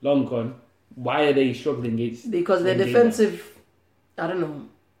gone, long gone. Why are they struggling against? Because their defensive, I don't know.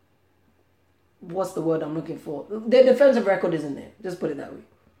 What's the word I'm looking for? Their defensive record isn't there. Just put it that way.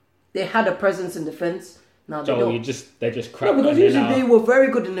 They had a presence in defense. Now they So don't. they're just crap. No, because and then usually now- they were very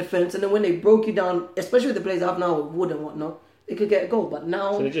good in defense, and then when they broke you down, especially with the players they have now with Wood and whatnot, they could get a goal. But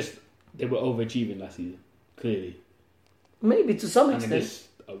now, So they were overachieving last season, clearly. maybe to some And they're extent,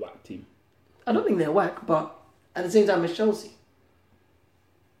 just a whack team. I don't think they're whack, but at the same time, it's Chelsea.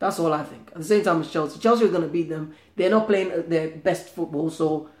 That's all I think. At the same time, it's Chelsea. Chelsea are going to beat them. They're not playing their best football,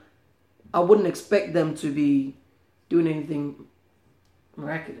 so I wouldn't expect them to be doing anything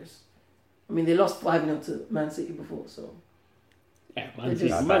miraculous. I mean, they lost 5-0 to Man City before, so Yeah, they Man just-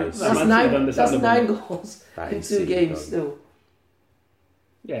 City. That Man is- that's City nine understandable. goals That in is 2 silly, games though. still.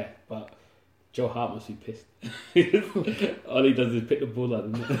 Yeah, but Joe Hart must be pissed. All he does is pick the ball out.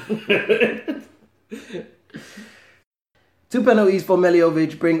 Isn't it? 2 penalties for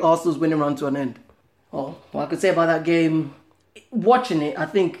Meliovic bring Arsenal's winning run to an end. Oh, what I could say about that game, watching it, I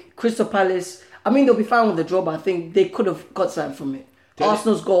think Crystal Palace, I mean, they'll be fine with the draw, but I think they could have got something from it.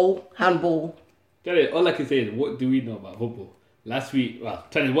 Arsenal's goal, handball. Tell you, all I can say is, what do we know about football? Last week,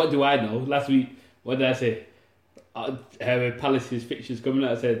 tell you, what do I know? Last week, what did I say? Palace's fixtures coming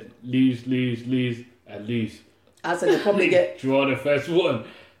out, I said, lose, and lose. I said they'll probably get... Draw the first one.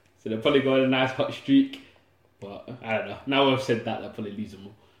 So they'll probably go on a nice hot streak. But I don't know. Now I've said that, they'll probably lose them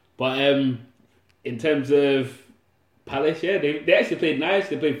all. But in terms of Palace, yeah, they actually played nice.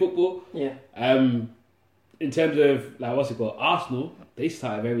 They played football. Yeah. In terms of, like, what's it called? Arsenal, they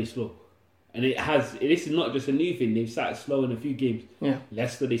started very slow. And this is not just a new thing. They've started slow in a few games. Yeah.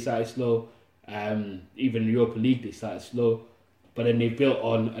 Leicester, they started slow. Even in the Europa League, they started slow. But then they built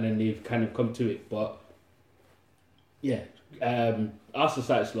on, and then they've kind of come to it. But, yeah, Arsenal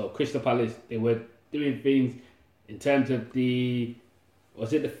started slow. Crystal Palace, they were doing things in terms of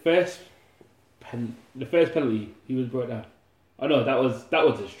was it the first penalty he was brought down? Oh no, that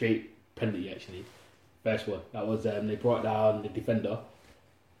was a straight penalty actually. First one, that was they brought down the defender.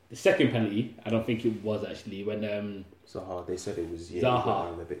 The second penalty, I don't think it was actually when Zaha, they said it was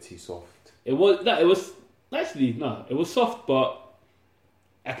Zaha. a bit too soft. it was actually no, it was soft, but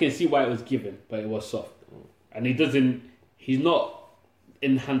I can see why it was given, but it was soft, and he's not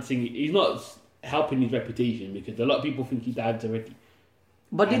helping his reputation because a lot of people think he dived already.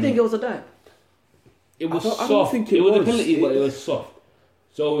 But do you think it was a dive? It was I don't soft. think it it was a was. penalty, but it was soft.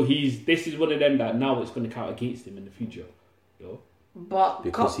 So this is one of them that now it's going to count against him in the future. You know? But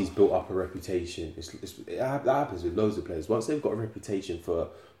Because he's built up a reputation. That happens with loads of players. Once they've got a reputation for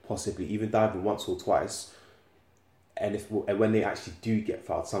possibly even diving once or twice, and when they actually do get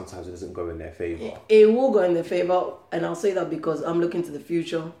fouled, sometimes it doesn't go in their favour. it will go in their favour, and I'll say that because I'm looking to the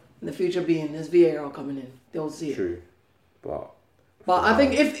future. And the future being there's VAR coming in. They'll see it. True. But I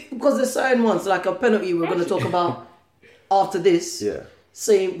think because there's certain ones, like a penalty we're going to talk about after this, yeah.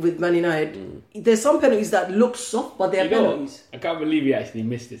 same with Man United, there's some penalties that look soft, but they're You know what? penalties. I can't believe he actually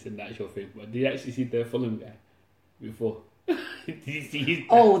missed this in the actual thing. But did you actually see the Fulham guy before? Did you see his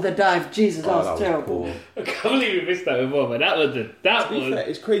Oh, the dive. Jesus, that Oh, was that was terrible. poor. I can't believe he missed that before, but that was To be fair,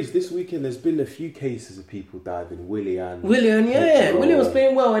 it's crazy. This weekend there's been a few cases of people diving. Willian, William, yeah. Pedro. William was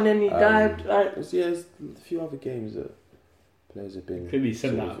playing well, and then he dived. There's a few other games that players have been Clearly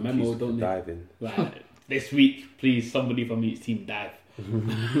send sort that of memo, accused don't of they? diving. like this week, please somebody from each team dive.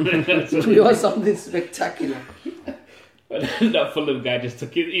 We want something spectacular. But that Fulham guy just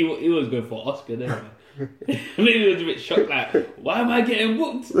took it. He was going for Oscar there. Man. Maybe he was a bit shocked. Like, why am I getting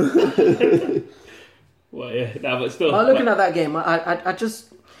booked? Well, yeah, no, but still. But looking at that game,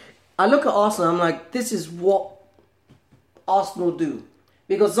 I look at Arsenal. I'm like, this is what Arsenal do,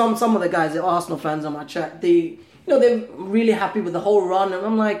 because some of the guys, the Arsenal fans on my chat, they're really happy with the whole run, and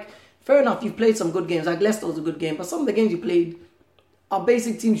I'm like, fair enough, you've played some good games. Like Leicester was a good game, but some of the games you played are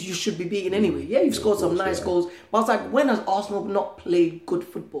basic teams you should be beating anyway. Yeah, you've scored some nice goals, but it's like, when has Arsenal not played good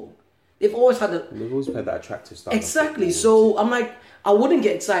football? They've always had They've always played that attractive style. of Exactly. football. So I'm like, I wouldn't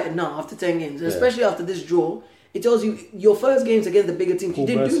get excited now after 10 games, especially after this draw. It tells you your first games against the bigger teams, Paul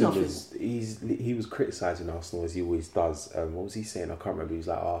you didn't do Merson nothing. he was criticising Arsenal as he always does. What was he saying? I can't remember. He was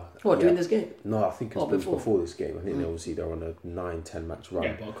like, During this game? No, I think it was before? before this game. I think they're on a 9-10 match run.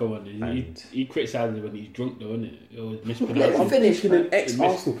 Yeah, but come on, And- he criticises when he's drunk, though, isn't it? He always Let mispronounces. him finish. Thinking an Man.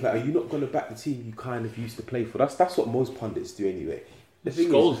 ex-Arsenal player, you're not going to back the team you kind of used to play for. That's what most pundits do anyway. The thing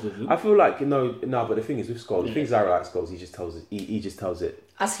Scholes is, doesn't. I feel like but the thing is with Scholes, the thing Zara likes Scholes, he just tells it. He just tells it.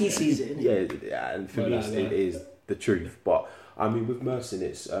 As he sees it. innit? Yeah, and for Well, me, that's it right. is the truth. But I mean, with Merson,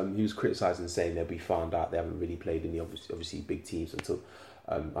 it's he was criticising, saying they'll be found out they haven't really played in the obviously big teams until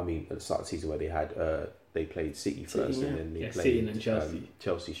at the start of the season where they played City first, yeah. and then they Yeah, played City and then Chelsea.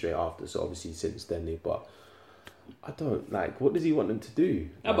 Chelsea straight after. So obviously since then but I don't like. What does he want them to do?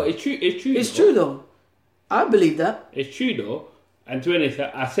 No, but it's true. It's true. It's though. true though. I believe that. It's true though. And to be honest,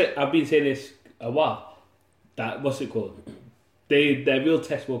 I've been saying this a while. that what's it called? Their real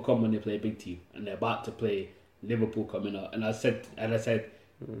test will come when they play a big team, and they're about to play Liverpool coming up. And I said,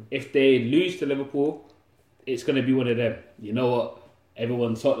 if they lose to Liverpool, it's going to be one of them. You know what?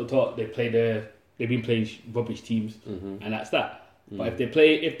 Everyone sort of thought they've been playing rubbish teams, and that's that. But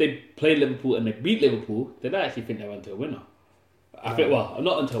if they play Liverpool and they beat Liverpool, then I actually think they're onto a winner. I think, well,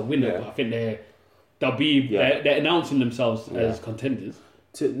 not onto a winner, but I think they're announcing themselves as contenders.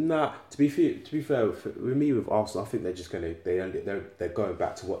 To be fair with me with Arsenal, I think they're just they're going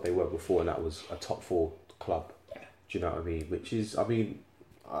back to what they were before, and that was a top 4 club. Do you know what I mean? Which is, I mean,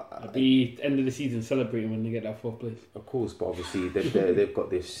 at the end of the season, celebrating when they get that 4th place. Of course, but obviously they've got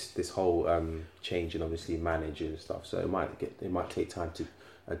this whole change in obviously manager and stuff, so it might take time to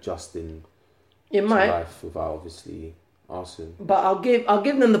adjust to life without obviously Arsenal. But I'll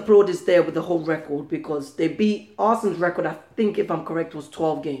give them the plaudits there with the whole record, because they beat Arsenal's record. I think, if I'm correct, was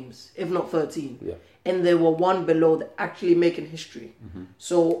 12 games, if not 13. Yeah. And they were one below, actually making history.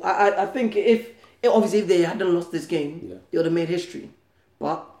 So I think if they hadn't lost this game, they would have made history.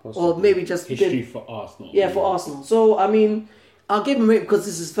 Or maybe just history for Arsenal. Yeah, for Arsenal. So I mean, I'll give him it because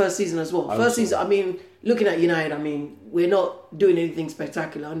this is first season as well. First season. I mean, looking at United, I mean, we're not doing anything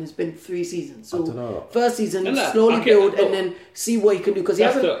spectacular, and it's been 3 seasons. So first season, slowly build and then see what he can do, because he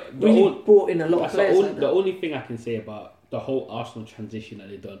hasn't really brought in a lot of players. The only thing I can say about the whole Arsenal transition that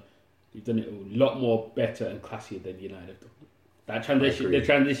they've done it a lot more better and classier than United have done. That transition, the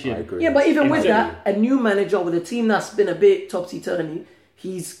transition. I agree. Yeah, but even with that, a new manager with a team that's been a bit topsy-turvy,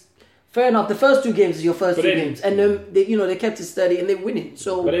 he's fair enough. The first 2 games is your first 2 games, and then they kept it steady and they're winning.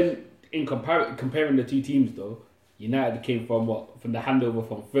 So, but then in comparing the 2 teams though, United came from the handover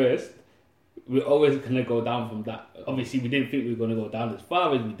from first. We're always going to go down from that. Obviously, we didn't think we were going to go down as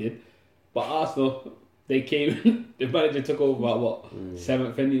far as we did, but Arsenal, they came. The manager took over at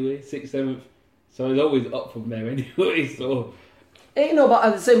 7th anyway, 6th, 7th. So it's always up from there anyway. So. But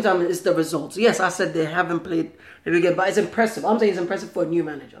at the same time, it's the results. Yes, I said they haven't played really good, but it's impressive. I'm saying it's impressive for a new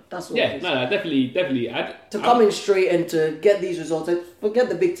manager. That's what it is. No, definitely. To come in straight and to get these results, and forget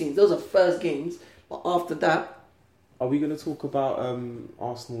the big teams. Those are first games, but after that... Are we going to talk about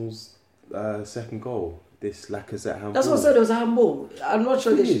Arsenal's second goal? This Lacazette handball? That's what I said, it was a handball. I'm not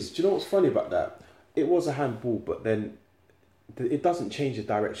sure... Do you know what's funny about that? It was a handball, but then... It doesn't change the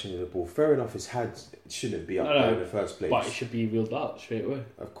direction of the ball. Fair enough, his hands shouldn't be up there in the first place. But it should be ruled out straight away.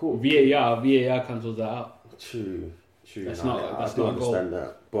 Of course. VAR cancels that out. True. That's I do understand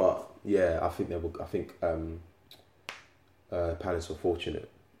that. But yeah, I think Palace were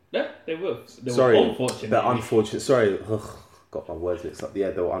fortunate. Yeah, they were. Sorry, were unfortunate. They're unfortunate. Sorry, got my words mixed up.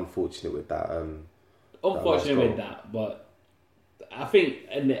 Yeah, they were unfortunate with that. Unfortunate with that, but I think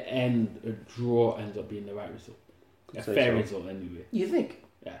in the end, a draw ends up being the right result. A fair result anyway. You think?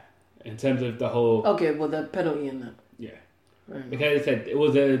 Yeah. In terms of the whole... Okay, well, the penalty in that. Yeah. Right. Because I said, it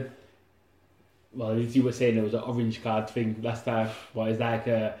was a... Well, as you were saying, it was an orange card thing last time. But it's like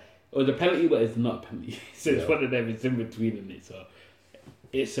it was a penalty, but it's not a penalty. So it's one of them, it's in between, isn't it? So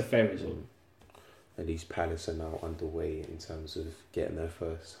it's a fair result. And these Palace are now underway in terms of getting their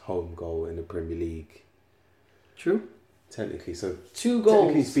first home goal in the Premier League. True. Technically, so 2 goals.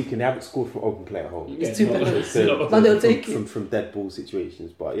 Technically speaking, they haven't scored from open play at home. It's 2 penalties. But they'll take it from dead ball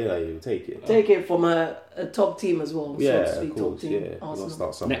situations. But you'll take it. Take it from a top team as well. Yeah, so to speak, of course. top team. Yeah,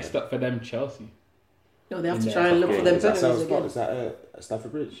 Arsenal. Next up for them, Chelsea. No, they have to try and look for them penalties again. Is that at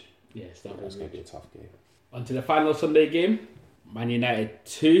Stamford Bridge? Yeah, Stamford That's Bridge. going to be a tough game. On to the final Sunday game. Man United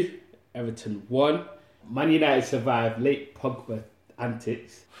 2, Everton 1. Man United survived late Pogba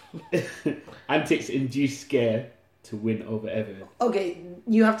antics. Antics induced scare to win over Everton. Okay,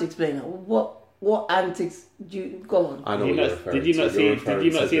 you have to explain that. What antics do you go on? I know Did what you not see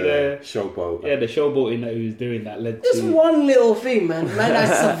the showboat? Yeah, the showboating that he was doing that led Just to one little thing, man. Man, I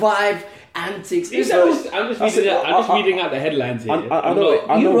survived antics. I'm just reading out the headlines here. I know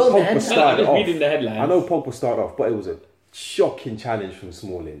Pogba started off. Reading the headlines. I know Pogba started off, but it was a shocking challenge from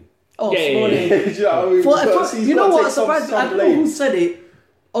Smalling. Oh, Yeah. Smalling. You know what? Surprised. I don't know who said it.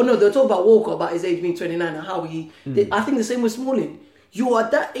 Oh no, they're talking about Walker, about his age being 29 and how I think the same with Smalling. You are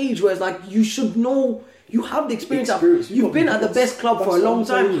at that age where it's like you should know. You have the experience. You've been at the best club for a long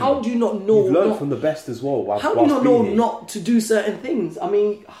time. How do you not know? You've learned from the best as well. How do you not know not to do certain things? I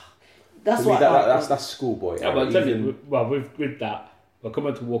mean, that's what that's schoolboy. Yeah, but with that, we'll come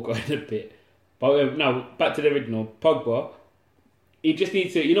on to Walker in a bit. But now back to the original Pogba. He just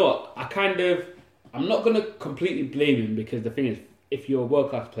needs to. You know what? I'm not going to completely blame him, because the thing is, if you're a world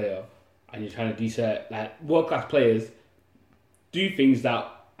class player and you're trying to do certain, like, world class players do things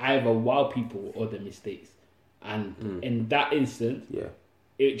that either wow people or they're mistakes, and in that instance,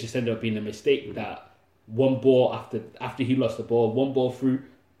 it just ended up being a mistake that one ball after he lost the ball, one ball through,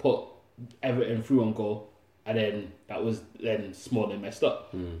 put Everton through on goal, and then Smalling messed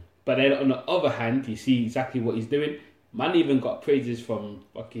up. But then on the other hand, you see exactly what he's doing. Man even got praises from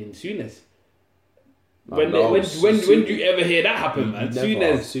fucking Souness. When do you ever hear that happen, man?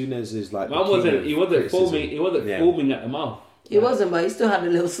 Souness is like man wasn't foaming foaming at the mouth. He wasn't, but he still had a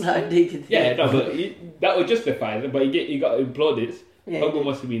little slide dig. Yeah, no, but that would justify it. But you got applauded. Yeah, Pogba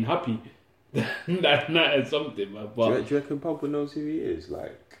must have been happy. That is something, man. But do you reckon Pogba knows who he is?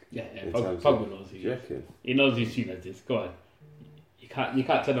 Pogba knows who he is. He knows who Souness is. Go on. You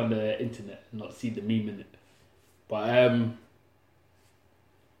can't turn on the internet and not see the meme in it. But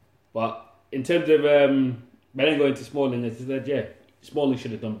in terms of then going to Smalling, as I said, yeah, Smalling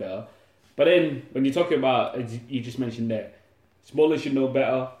should have done better. But then when you're talking about, as you just mentioned there, Smalling should know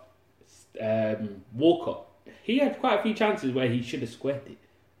better. Walcott, he had quite a few chances where he should have squared it.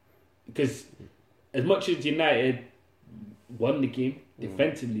 Because as much as United won the game,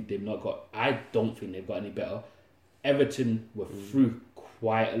 defensively they've not got. I don't think they've got any better. Everton were through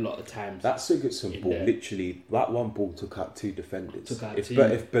quite a lot of times. That Sigurdsson ball, literally, that one ball took out two defenders.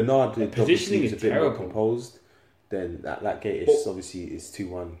 If Bernard positioning is a bit terrible. more composed, then that gate is obviously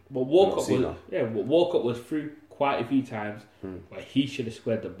 2-1. But Walcott was through quite a few times where he should have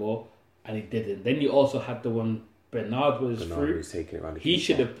squared the ball and he didn't. Then you also had the one Bernard was through. Was taking it around he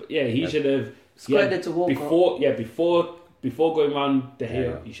should have should have squared it to Walcott. Before going round De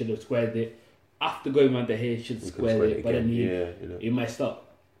Gea, he should have squared it. After going round De Gea, he should have squared it, but then he messed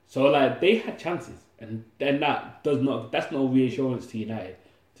up. So like they had chances, and then that's no reassurance to United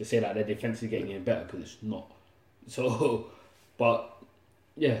to say that their defense is getting any better, because it's not. So, but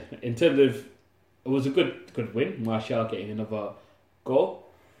yeah, in terms of, it was a good win. Martial getting another goal.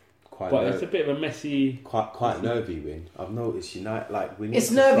 It's a bit of a messy, quite nervy win. I've noticed United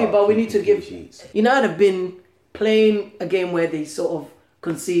it's nervy, but we need to give United have been playing a game where they sort of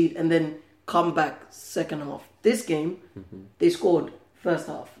concede and then come back second half. This game, they scored first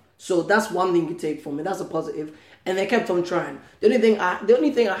half, so that's one thing you take from it. That's a positive, and they kept on trying. The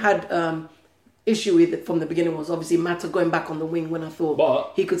only thing I had issue with it from the beginning was obviously Mata going back on the wing when I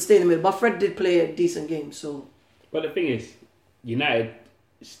thought he could stay in the middle. But Fred did play a decent game. So, but the thing is, United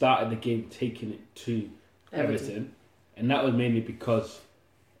started the game taking it to Everton, and that was mainly because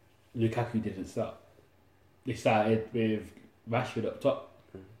Lukaku didn't start. They started with Rashford up top,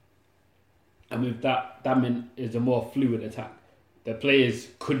 and with that meant it's a more fluid attack. The players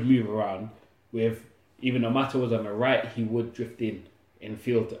could move around. With even though Mata was on the right, he would drift in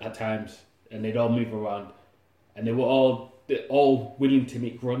field at times, and they'd all move around, and they were all willing to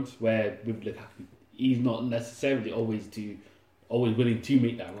make runs. Where with Lukaku, he's not necessarily always willing to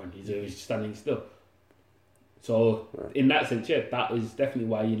make that run. He's always standing still. So in that sense, that is definitely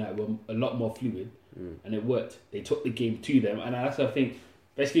why United were a lot more fluid, and it worked. They took the game to them, and that's, I think,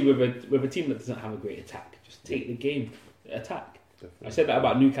 especially with a team that doesn't have a great attack, just take the game, attack. Definitely. I said that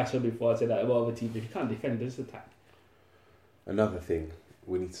about Newcastle before. I said that about other teams. If you can't defend, just attack. Another thing,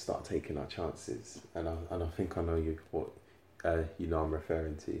 we need to start taking our chances, and I think I know what I'm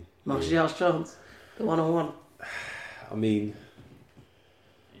referring to. Martial's chance, the 1-on-1. I mean,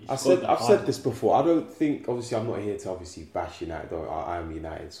 I've said this before. I don't think, obviously, I'm not here to bash United. I am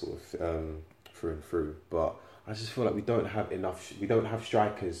United sort of through and through, but I just feel like we don't have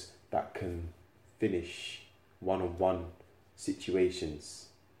strikers that can finish one-on-one situations.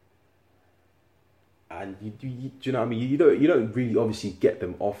 And do you know what I mean? You don't really obviously get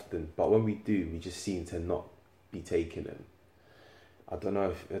them often, but when we do, we just seem to not be taking them. I don't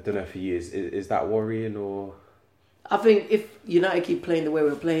know if for you is that worrying or. I think if United keep playing the way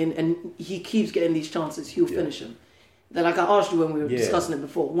we're playing and he keeps getting these chances, he'll finish them. Then, like I asked you when we were discussing it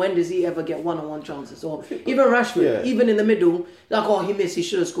before, when does he ever get one-on-one chances? Or even Rashford, even in the middle, like, he missed, he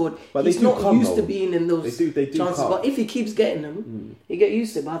should have scored. But he's not used to being in those chances. Come. But if he keeps getting them, he get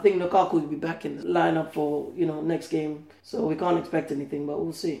used to it. But I think Lukaku will be back in the lineup for next game, so we can't expect anything. But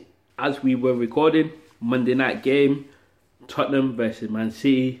we'll see. As we were recording, Monday night game, Tottenham versus Man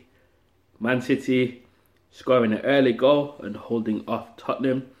City. Man City scoring an early goal and holding off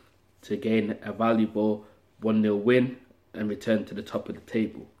Tottenham to gain a valuable 1-0 win and return to the top of the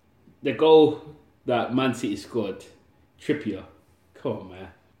table. The goal that Man City scored, Trippier, come on, man.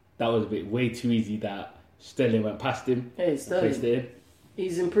 That was a bit way too easy that Sterling went past him. Hey, Sterling,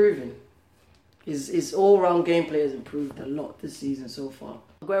 he's improving. His all-round gameplay has improved a lot this season so far.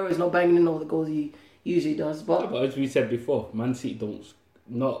 Aguero's not banging in all the goals he usually does. But as we said before, Man City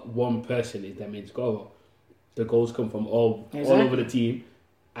not one person is their main scorer. The goals come from all over the team.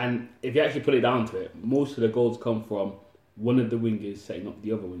 And if you actually put it down to it, most of the goals come from one of the wingers setting up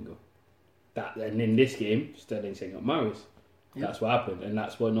the other winger. And in this game, Sterling taking up Mahrez. Yeah. That's what happened, and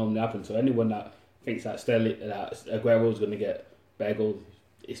that's what normally happens. So anyone that thinks that Aguero's going to get better goals,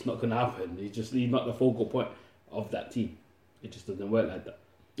 it's not going to happen. He's not the focal point of that team. It just doesn't work like that.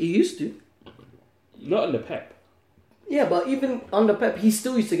 He used to. Not under Pep. Yeah, but even under Pep, he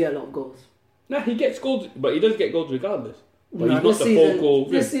still used to get a lot of goals. No, he gets goals, but he does get goals regardless. But No, he's not the focal.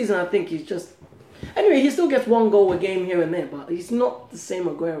 This season, I think he's just. Anyway, he still gets one goal a game here and there, but he's not the same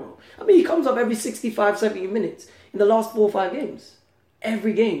Aguero. I mean, he comes up every 65, 70 minutes in the last 4 or 5 games.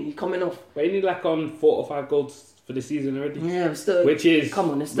 Every game, he's coming off. But isn't he like on 4 or 5 goals for the season already? Yeah, still. Which is come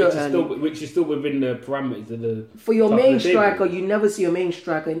on, it's still early. which is still within the parameters of the. For your top of main the table. striker, you never see your main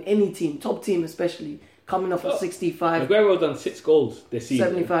striker in any team, top team especially, coming off at 65, Aguero's done 6 goals this season.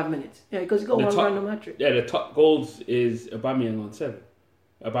 75 minutes. Yeah, because he got The one top- random hat-trick. Yeah, the top goals is Aubameyang on 7.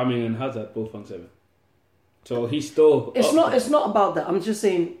 Aubameyang and Hazard both on 7. So he's still. It's up not. there. It's not about that. I'm just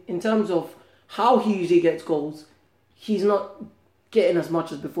saying, in terms of how he usually gets goals, he's not getting as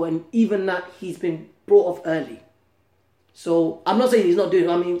much as before, and even that he's been brought off early. So I'm not saying he's not doing.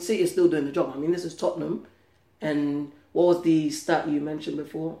 I mean, City is still doing the job. I mean, this is Tottenham, and what was the stat you mentioned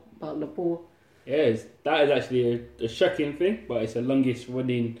before about Laporte? Yeah, that is actually a shocking thing, but it's the longest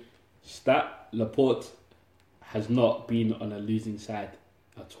running stat. Laporte has not been on a losing side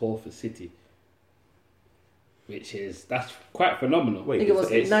at all for City, that's quite phenomenal. I Wait, think it was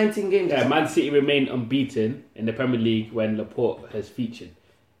It's- 19 games. Yeah, Man City remain unbeaten in the Premier League when Laporte has featured.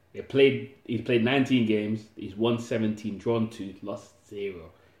 He's played 19 games. He's won 17, drawn 2, lost 0.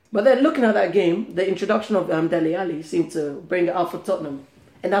 But then looking at that game, the introduction of Dele Alli seemed to bring it out for Tottenham,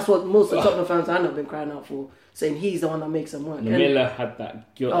 and that's what most of the Tottenham fans I know have been crying out for, saying he's the one that makes them work. And Miller had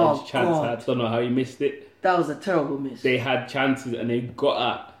that gilt-edged chance. God. I don't know how he missed it. that was a terrible miss. They had chances and they got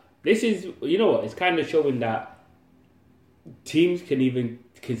at. This is, you know what? It's kind of showing that teams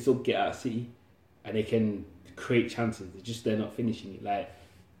can still get at City, and they can create chances. They're not finishing it. Like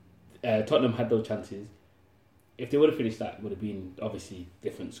Tottenham had those chances. If they would have finished that, it would have been obviously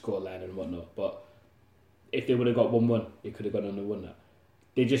different scoreline and whatnot. But if they would have got 1-1, they could have gone on and won that.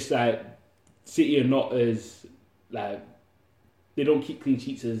 They just City are not as they don't keep clean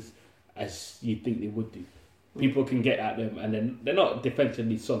sheets as you'd think they would do. People can get at them, and then they're not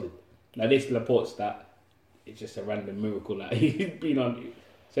defensively solid. Like this Laporte stat, it's just a random miracle that he's been on.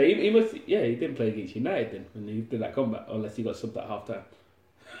 So he didn't play against United then when he did that comeback, unless he got subbed at half time.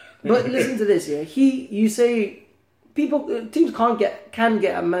 But listen to this, yeah. You say teams can get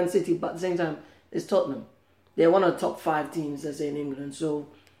at Man City, but at the same time, it's Tottenham. They're one of the top 5 teams, let's say, in England. So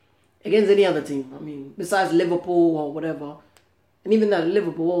against any other team, I mean, besides Liverpool or whatever, and even that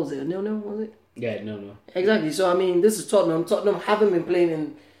Liverpool, what was it? 0-0, was it? Yeah, no. Exactly. So I mean, this is Tottenham. Tottenham haven't been playing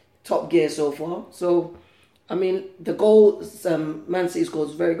in top gear so far. So I mean, the goal Man City scored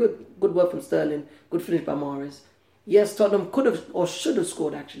was very good. Good work from Sterling. Good finish by Mahrez. Yes, Tottenham could have or should have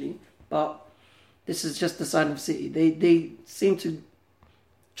scored actually, but this is just the sign of City. They seem to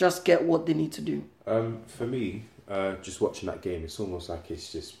just get what they need to do. For me, just watching that game, it's almost like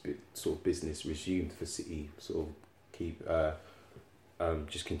it's just sort of business resumed for City. Sort of keep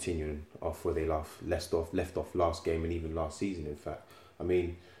just continuing off where they left off last game and even last season. In fact, I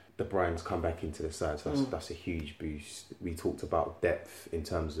mean, De Bruyne's come back into the side, so that's a huge boost. We talked about depth in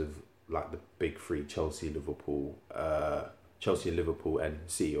terms of like the big 3: Chelsea, Liverpool, and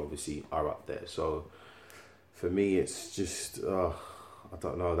City. Obviously, are up there. So for me, it's just I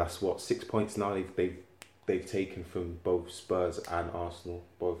don't know. That's what 6 points now they've taken from both Spurs and Arsenal,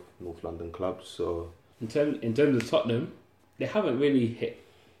 both North London clubs. So In terms of Tottenham, they haven't really hit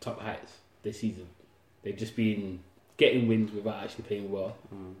top heights this season. They've just been getting wins without actually playing well.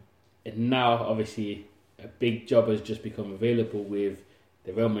 And now, obviously, a big job has just become available with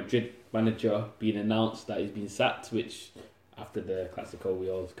the Real Madrid manager being announced that he's been sacked, which after the Clasico we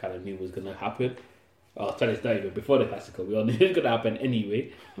all kind of knew was going to happen. I'll tell you that even before the Clasico we all knew it was going to happen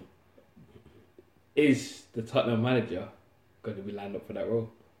anyway. Is the Tottenham manager going to be lined up for that role?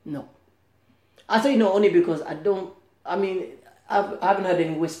 No. I say no only because I haven't heard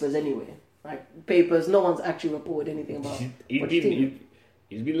any whispers anyway. Like papers, no one's actually reported anything about Pochettino.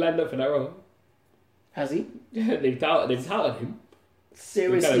 He's been lined up for that role. Has he? Yeah, they've touted him.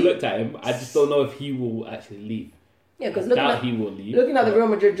 Seriously? We kind of looked at him. I just don't know if he will actually leave. Yeah, because he will leave. looking at the Real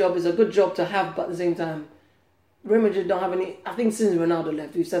Madrid job is a good job to have, but at the same time, Real Madrid don't have any. I think since Ronaldo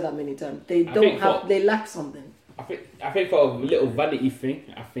left, we've said that many times. They they lack something. I think for a little vanity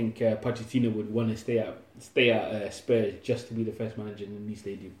thing, I think Pochettino would want to stay at Spurs just to be the first manager in the new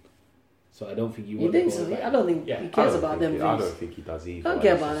stadium. So I don't think you think so? I don't think he cares about them. I don't think he does either. I don't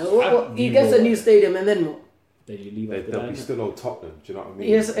care about it. He gets a new stadium and then what? Then you leave. There'll be still no Tottenham. Do you know what I mean?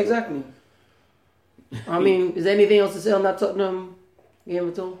 Yes, exactly. I mean, is there anything else to say on that Tottenham game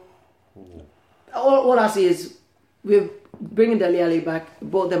at all? All I see is we're bringing Dele Alli back,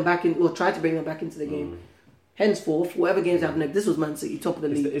 brought them back in, or tried to bring them back into the game. Henceforth, whatever games happen next, this was Man City, top of the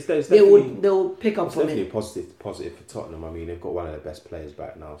league. They'll pick up from it. It's definitely positive for Tottenham. I mean, they've got one of their best players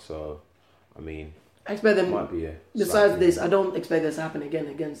back now, so I mean, I expect them. Might be besides this, I don't expect this to happen again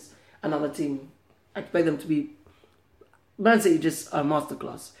against another team. I expect them to be Man City just a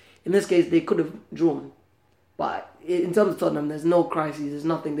masterclass. In this case, they could have drawn, but in terms of Tottenham, there's no crisis. There's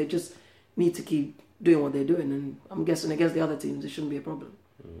nothing. They just need to keep doing what they're doing, and I'm guessing against the other teams, it shouldn't be a problem.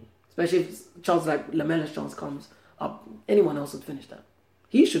 Especially if a chance like Lamella's chance comes up, anyone else would finish that.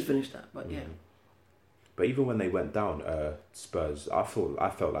 He should finish that, but yeah. But even when they went down, Spurs, I felt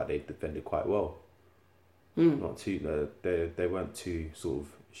like they defended quite well. Not too, they weren't too sort of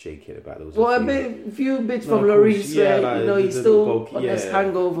shaky about it. A few bits from Lloris where he's still on this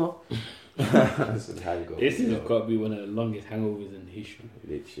hangover. This has got to be one of the longest hangovers in history.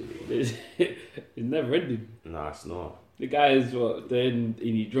 Literally, it's never ending. No, it's not. The guy is in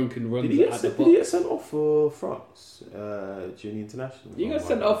his drunken runs Did he get sent off for France during the international? He got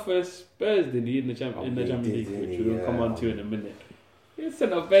sent off for Spurs, did he, in the Champions League, which we'll come on to in a minute. He was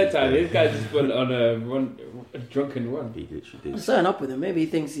sent off bedtime. This guy just went on a drunken run. He literally did. I'm starting up with him. Maybe he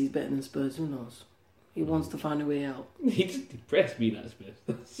thinks he's better than Spurs. Who knows? He wants to find a way out. He just depressed being at Spurs.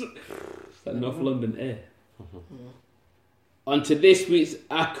 It's like North London air. On to this week's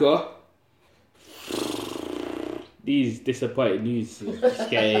ACCA. These disappointing news is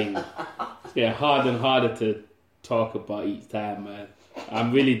just getting harder and harder to talk about each time, man.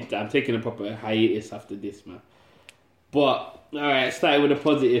 I'm taking a proper hiatus after this, man. But alright, starting with the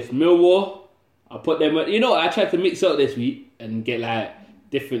positive. Millwall, I put them. I tried to mix up this week and get like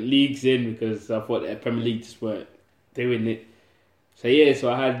different leagues in because I thought the Premier League just weren't doing it.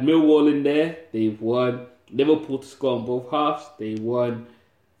 So I had Millwall in there. They've won. Liverpool to score on both halves. They won.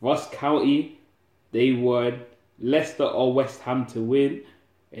 Ross County, they won. Leicester or West Ham to win.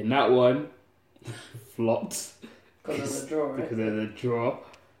 And that one flopped. Because of the draw, right? Because of the draw.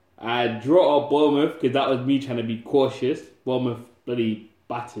 I draw or Bournemouth because that was me trying to be cautious. Bournemouth bloody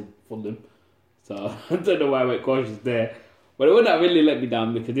battered Fulham. So I don't know why I went cautious there. But it would not really let me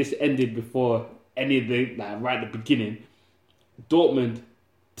down because this ended before any of the, right at the beginning. Dortmund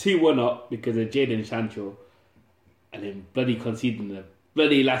 2-1 up because of Jadon Sancho. And then bloody conceding the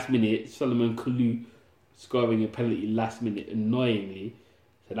bloody last minute. Solomon Kalou scoring a penalty last minute annoyingly.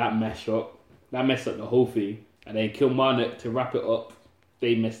 So that messed up the whole thing. And then Kilmarnock to wrap it up,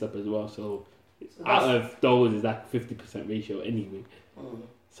 they messed up as well. So out of those is that 50% ratio anyway.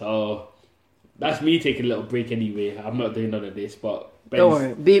 So that's me taking a little break anyway. I'm not doing none of this, but don't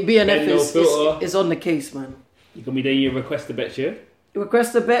worry. BNF is on the case, man. You can be there. You request the bets, yeah?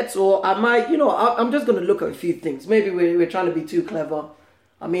 Request the bets, or I might. I'm just gonna look at a few things. Maybe we're trying to be too clever.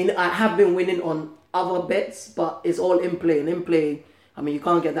 I mean, I have been winning on other bets, but it's all in play. And in play, I mean, you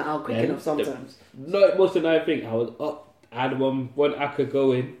can't get that out quick enough sometimes. Most of the night thing, I was up. I had one ACCA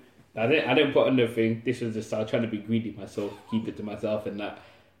going. I didn't put on the thing. This was just I was trying to be greedy myself, keep it to myself, and that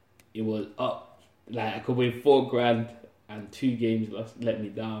it was up. Like I could win $4,000 and 2 games let me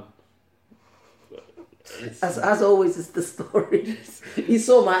down. As always, it's the story. You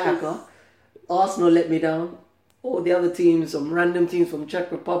saw my ACCA. Arsenal let me down. All the other teams, some random teams from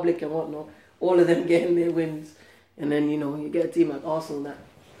Czech Republic and whatnot, all of them getting their wins. And then, you get a team like Arsenal that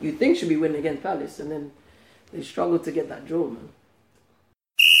you think should be winning against Palace, and then they struggle to get that draw, man.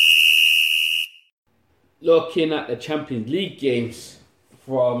 Looking at the Champions League games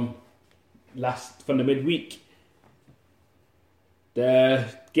from the midweek. The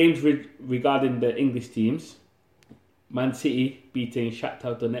games regarding the English teams. Man City beating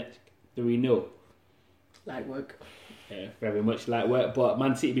Shakhtar Donetsk 3-0. Light work. Yeah, very much light work. But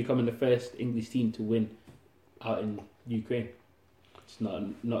Man City becoming the first English team to win out in Ukraine. It's not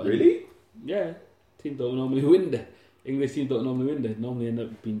really. Yeah, teams don't normally win there. English teams don't normally win there. Normally end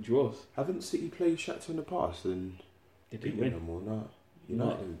up being draws. Haven't City played Shakhtar in the past and they didn't win win them or not?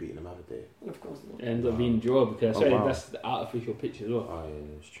 United haven't beaten them, have they? Of course not. It ends up being draw because that's the artificial pitch as well. Oh yeah,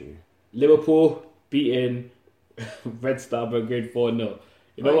 that's true. Liverpool beating Red Star Belgrade 4-0.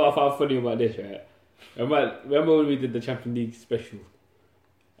 You know what I found funny about this, right? Remember when we did the Champions League special?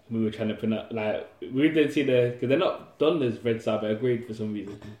 We were trying to pronounce, we didn't see because they're not done as Red Star Belgrade for some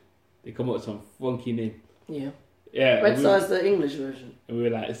reason. They come up with some funky name. Yeah. Yeah. Red Star is the English version. And we were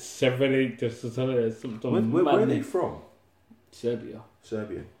like, Serenade, where are they from? Serbia.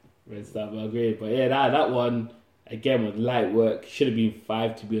 Serbian. Red Star Belgrade. But yeah, that one, again, was light work. Should have been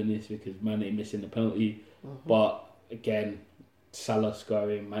 5, to be honest, because Mane missing the penalty. But again, Salah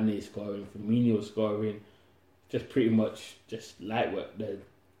scoring, Mane scoring, Firmino scoring, just pretty much just like what the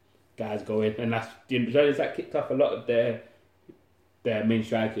guys going, and that's that kicked off a lot of their main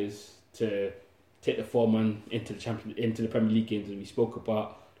strikers to take the form on into the Premier League games that we spoke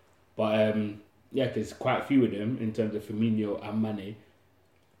about. But yeah, because quite a few of them in terms of Firmino and Mane,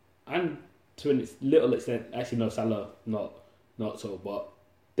 and to a little extent, actually no, Salah not so, but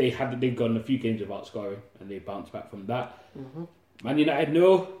they've gone a few games without scoring and they bounced back from that. Mm-hmm. Man United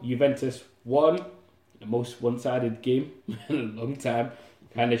Juventus won, the most one-sided game in a long time,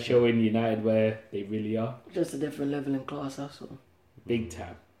 kind of showing United where they really are. Just a different level in class, that's all. Big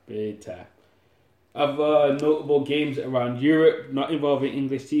time. Other notable games around Europe not involving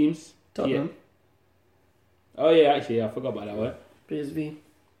English teams. Tottenham. Yeah. Oh yeah, actually I forgot about that one. PSV.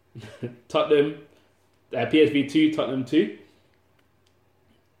 Tottenham, PSV 2, Tottenham 2.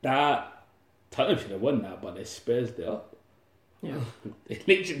 That Tottenham should have won that, but they Spurs it up. Yeah.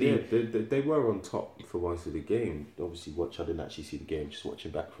 They were on top for most of the game. Obviously, I didn't actually see the game, just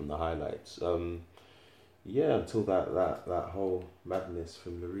watching back from the highlights. Yeah, until that whole madness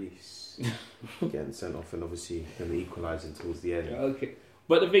from Lloris getting sent off, and obviously them equalising towards the end. Okay,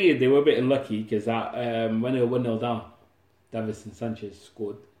 but the thing is, they were a bit unlucky because that when they were 1-0 down, Davinson Sanchez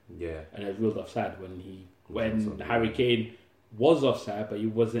scored. Yeah, and it was ruled offside when Harry Kane was offside, but he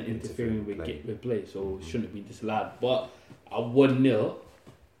wasn't interfering with play, so it shouldn't have been disallowed. But at 1-0,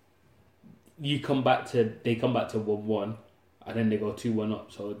 they come back to 1-1, and then they go 2-1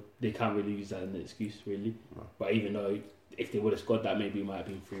 up, so they can't really use that as an excuse, really. No. But even though if they would have scored that, maybe it might have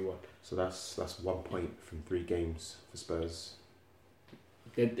been 3-1. So that's 1 point from 3 games for Spurs.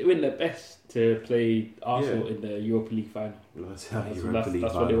 They're doing their best to play Arsenal in the Europa League final. That's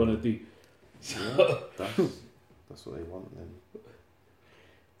what they want to do. So, yeah, that's what they want then.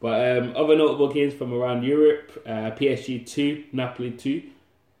 But other notable games from around Europe, PSG 2, Napoli 2,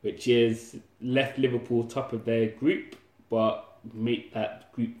 which is left Liverpool top of their group, but make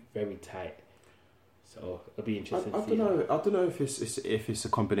that group very tight. So it'll be interesting. I don't know if it's a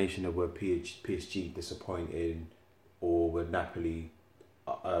combination of where PSG disappointed or where Napoli,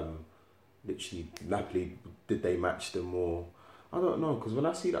 literally Napoli, did they match them more? I don't know, because when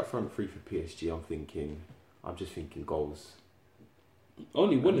I see that front three for PSG, I'm just thinking goals.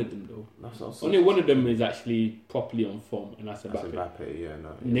 Only one of them though. That's Only one of them is actually properly on form, and that's Mbappe. Mbappe, yeah,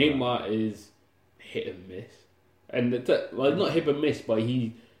 no. Neymar is hit and miss, and not hit and miss, but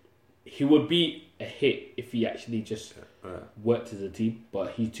he would be a hit if he actually just worked as a team.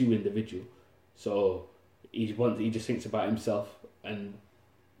 But he's too individual, so he just thinks about himself and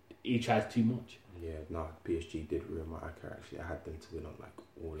he tries too much. Yeah, no, PSG did ruin my account. Actually, I had them to win on like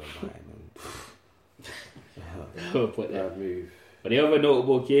all of mine. And move. But the other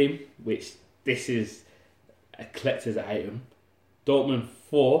notable game, which this is a collector's item, Dortmund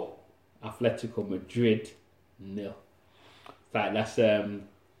 4, Atletico Madrid 0. That's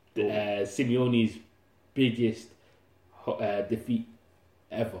Simeone's biggest defeat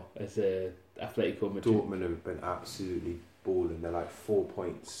ever as a Atletico Madrid. Dortmund have been absolutely balling. They're like 4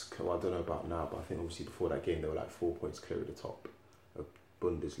 points. Well, I don't know about now, but I think obviously before that game they were like 4 points clear of the top of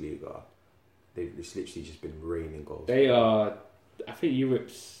Bundesliga. It's literally just been raining goals. They are, I think,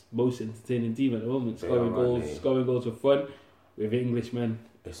 Europe's most entertaining team at the moment. Scoring goals for fun with Englishmen.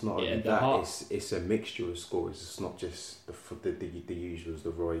 It's not only that. It's a mixture of scores. It's not just the usuals, the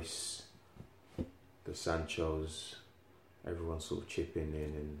Royce, the Sanchos. Everyone's sort of chipping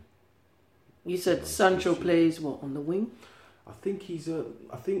in. And you said Sancho plays what, on the wing? I think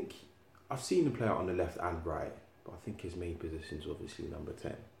I think I've seen him play out on the left and right, but I think his main position is obviously number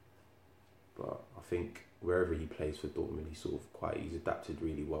 10. But I think wherever he plays for Dortmund, he's adapted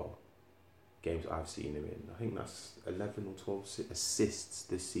really well. Games I've seen him in, I think that's 11 or 12 assists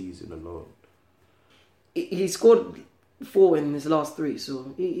this season alone. He scored 4 in his last 3,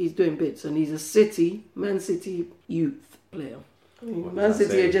 so he's doing bits, and he's a Man City youth player. I mean, Man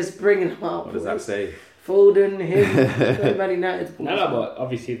City are just bringing him out. What does that say? Foden, him, Man United. No, but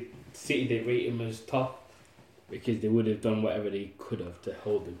obviously City, they rate him as tough because they would have done whatever they could have to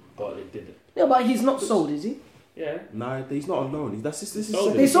hold him, but they didn't. Yeah, but he's not sold, is he? Yeah. No, he's not alone. This is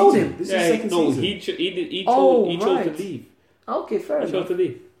they sold him. This is second season. He chose to leave. Okay, fair enough. He chose to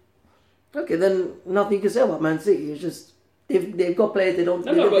leave. Okay, then nothing you can say about Man City. It's just they've got players they don't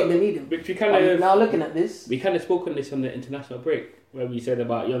think they need him. But now looking at this, we kind of spoke on this on the international break where we said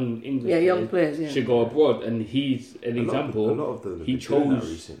about young English players should go abroad, and he's an example. A lot of them he chose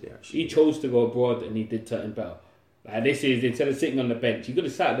recently. Actually, he chose to go abroad, and he did turn better. Like this is, instead of sitting on the bench, he could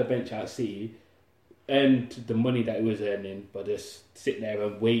have sat on the bench at City, earned the money that he was earning, but just sit there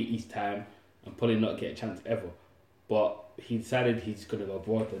and wait his time and probably not get a chance ever. but he decided he's going to go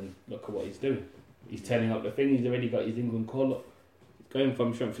abroad, and look at what he's doing. He's turning up the thing. He's already got his England call up. He's going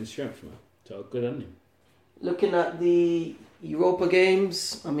from strength to strength, man. So good on him. Looking at the Europa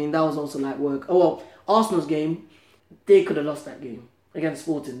games, I mean, that was also like work. Oh, well, Arsenal's game, they could have lost that game against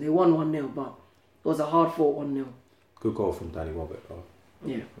Sporting. They won 1-0, but it was a hard-fought 1-0. Good goal from Danny Robert, though.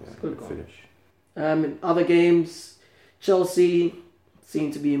 Yeah, good goal. Finish. In other games, Chelsea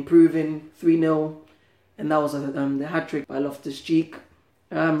seemed to be improving 3-0, and that was the hat-trick by Loftus-Cheek.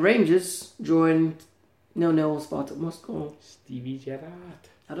 Rangers drawing 0-0 Spartak Moscow. Stevie Gerrard.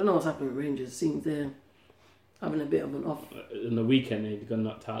 I don't know what's happening with Rangers. Seems they're having a bit of an off. On the weekend, they got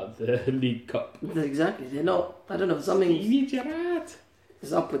knocked out of the League Cup. Exactly. They're not. I don't know. Something Stevie Gerrard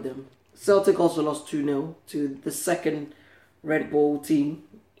is up with them. Celtic also lost 2-0 to the second Red Bull team,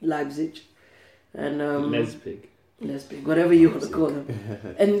 Leipzig. And Leipzig, whatever you want to call them.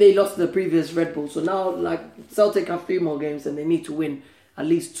 And they lost the previous Red Bull. So now, like, Celtic have 3 more games and they need to win at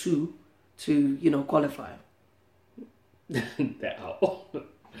least 2 to, qualify. They're out.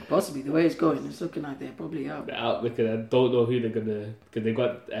 Possibly, the way it's going, it's looking like they're probably out. They're out because I don't know who they're gonna. Because they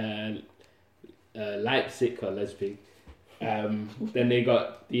got Leipzig or Leipzig. Then they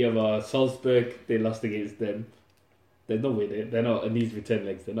got the other Salzburg. They lost against them. There's no way they're not in these return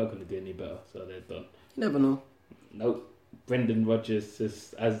legs. They're not going to do any better. So they're done. You never know. Nope. Brendan Rodgers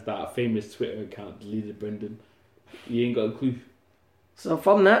has that famous Twitter account. Deleted Brendan. You ain't got a clue. So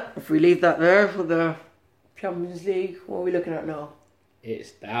from that, if we leave that there for the Champions League, what are we looking at now?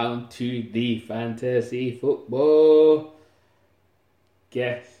 It's down to the fantasy football.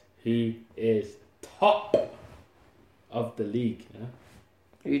 Guess who is top of the league? Huh?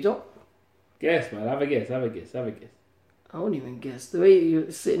 Who you top? Guess, man. Have a guess. I won't even guess. The way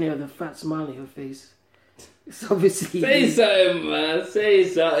you're sitting here with a fat smile on your face, it's obviously... Say something, man. Say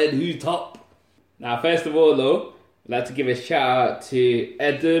something. Who's top? Now, first of all, though, I'd like to give a shout out to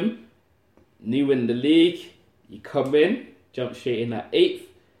Edem. New in the league. You come in. Jump straight in at 8th.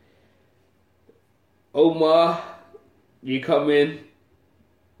 Omar, you come in.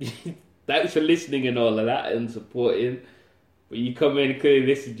 Thanks for listening and all of that and supporting. But you come in, clearly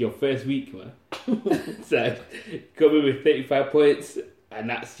this is your first week, man. So, you come in with 35 points, and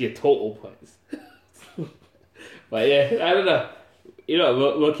that's your total points. But yeah, I don't know.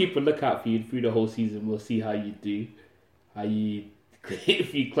 We'll keep a lookout for you through the whole season. We'll see how you do.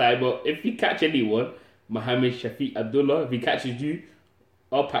 If you climb up. If you catch anyone, Mohamed Shafiq Abdullah, if he catches you,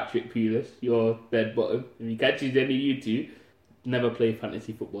 or Patrick Pulis, you're dead bottom. If he catches any of you two, never play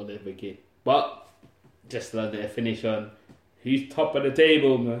fantasy football ever again. But, just let it finish on who's top of the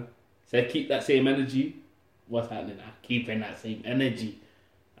table, man. So keep that same energy. What's happening now? Keeping that same energy.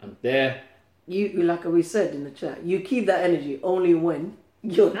 I'm there. You like we said in the chat, you keep that energy only when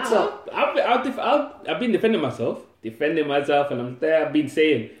you're top. I've been defending myself, and I'm there. I've been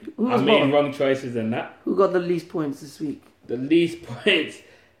saying I made wrong choices and that. Who got the least points this week? The least points.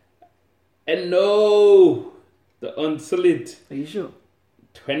 And no, the Unsullied. Are you sure?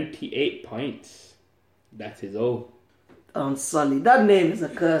 28 points. That is all. Unsullied. That name is a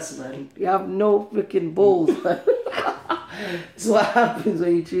curse, man. You have no freaking balls, man. It's what happens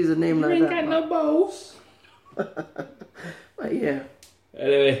when you choose a name like that. You ain't got no balls. But yeah.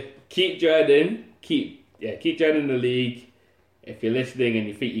 Anyway, keep joining. Keep joining the league. If you're listening and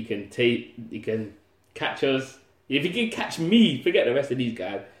you think you can catch us. If you can catch me, forget the rest of these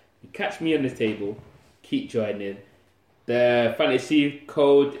guys. You catch me on this table. Keep joining. The fantasy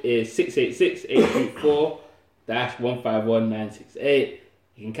code is 686-824-151968.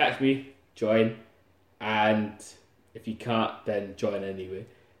 You can catch me, join, and if you can't, then join anyway.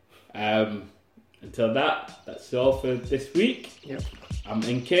 Until that's all for this week. Yep. I'm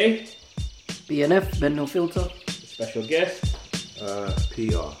NK. BNF, Ben No Filter. Special guest.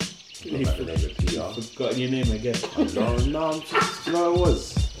 PR. You've forgotten your name, I guess. No, I'm just, you know what it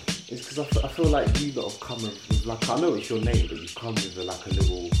was? It's because I feel like you lot have come with, like, I know it's your name, but you've come with like a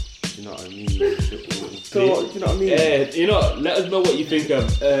little, you know what I mean? So, you know what I mean? Yeah, let us know what you think of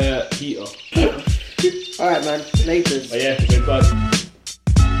Peter. Alright, man. Later. But yeah, goodbye.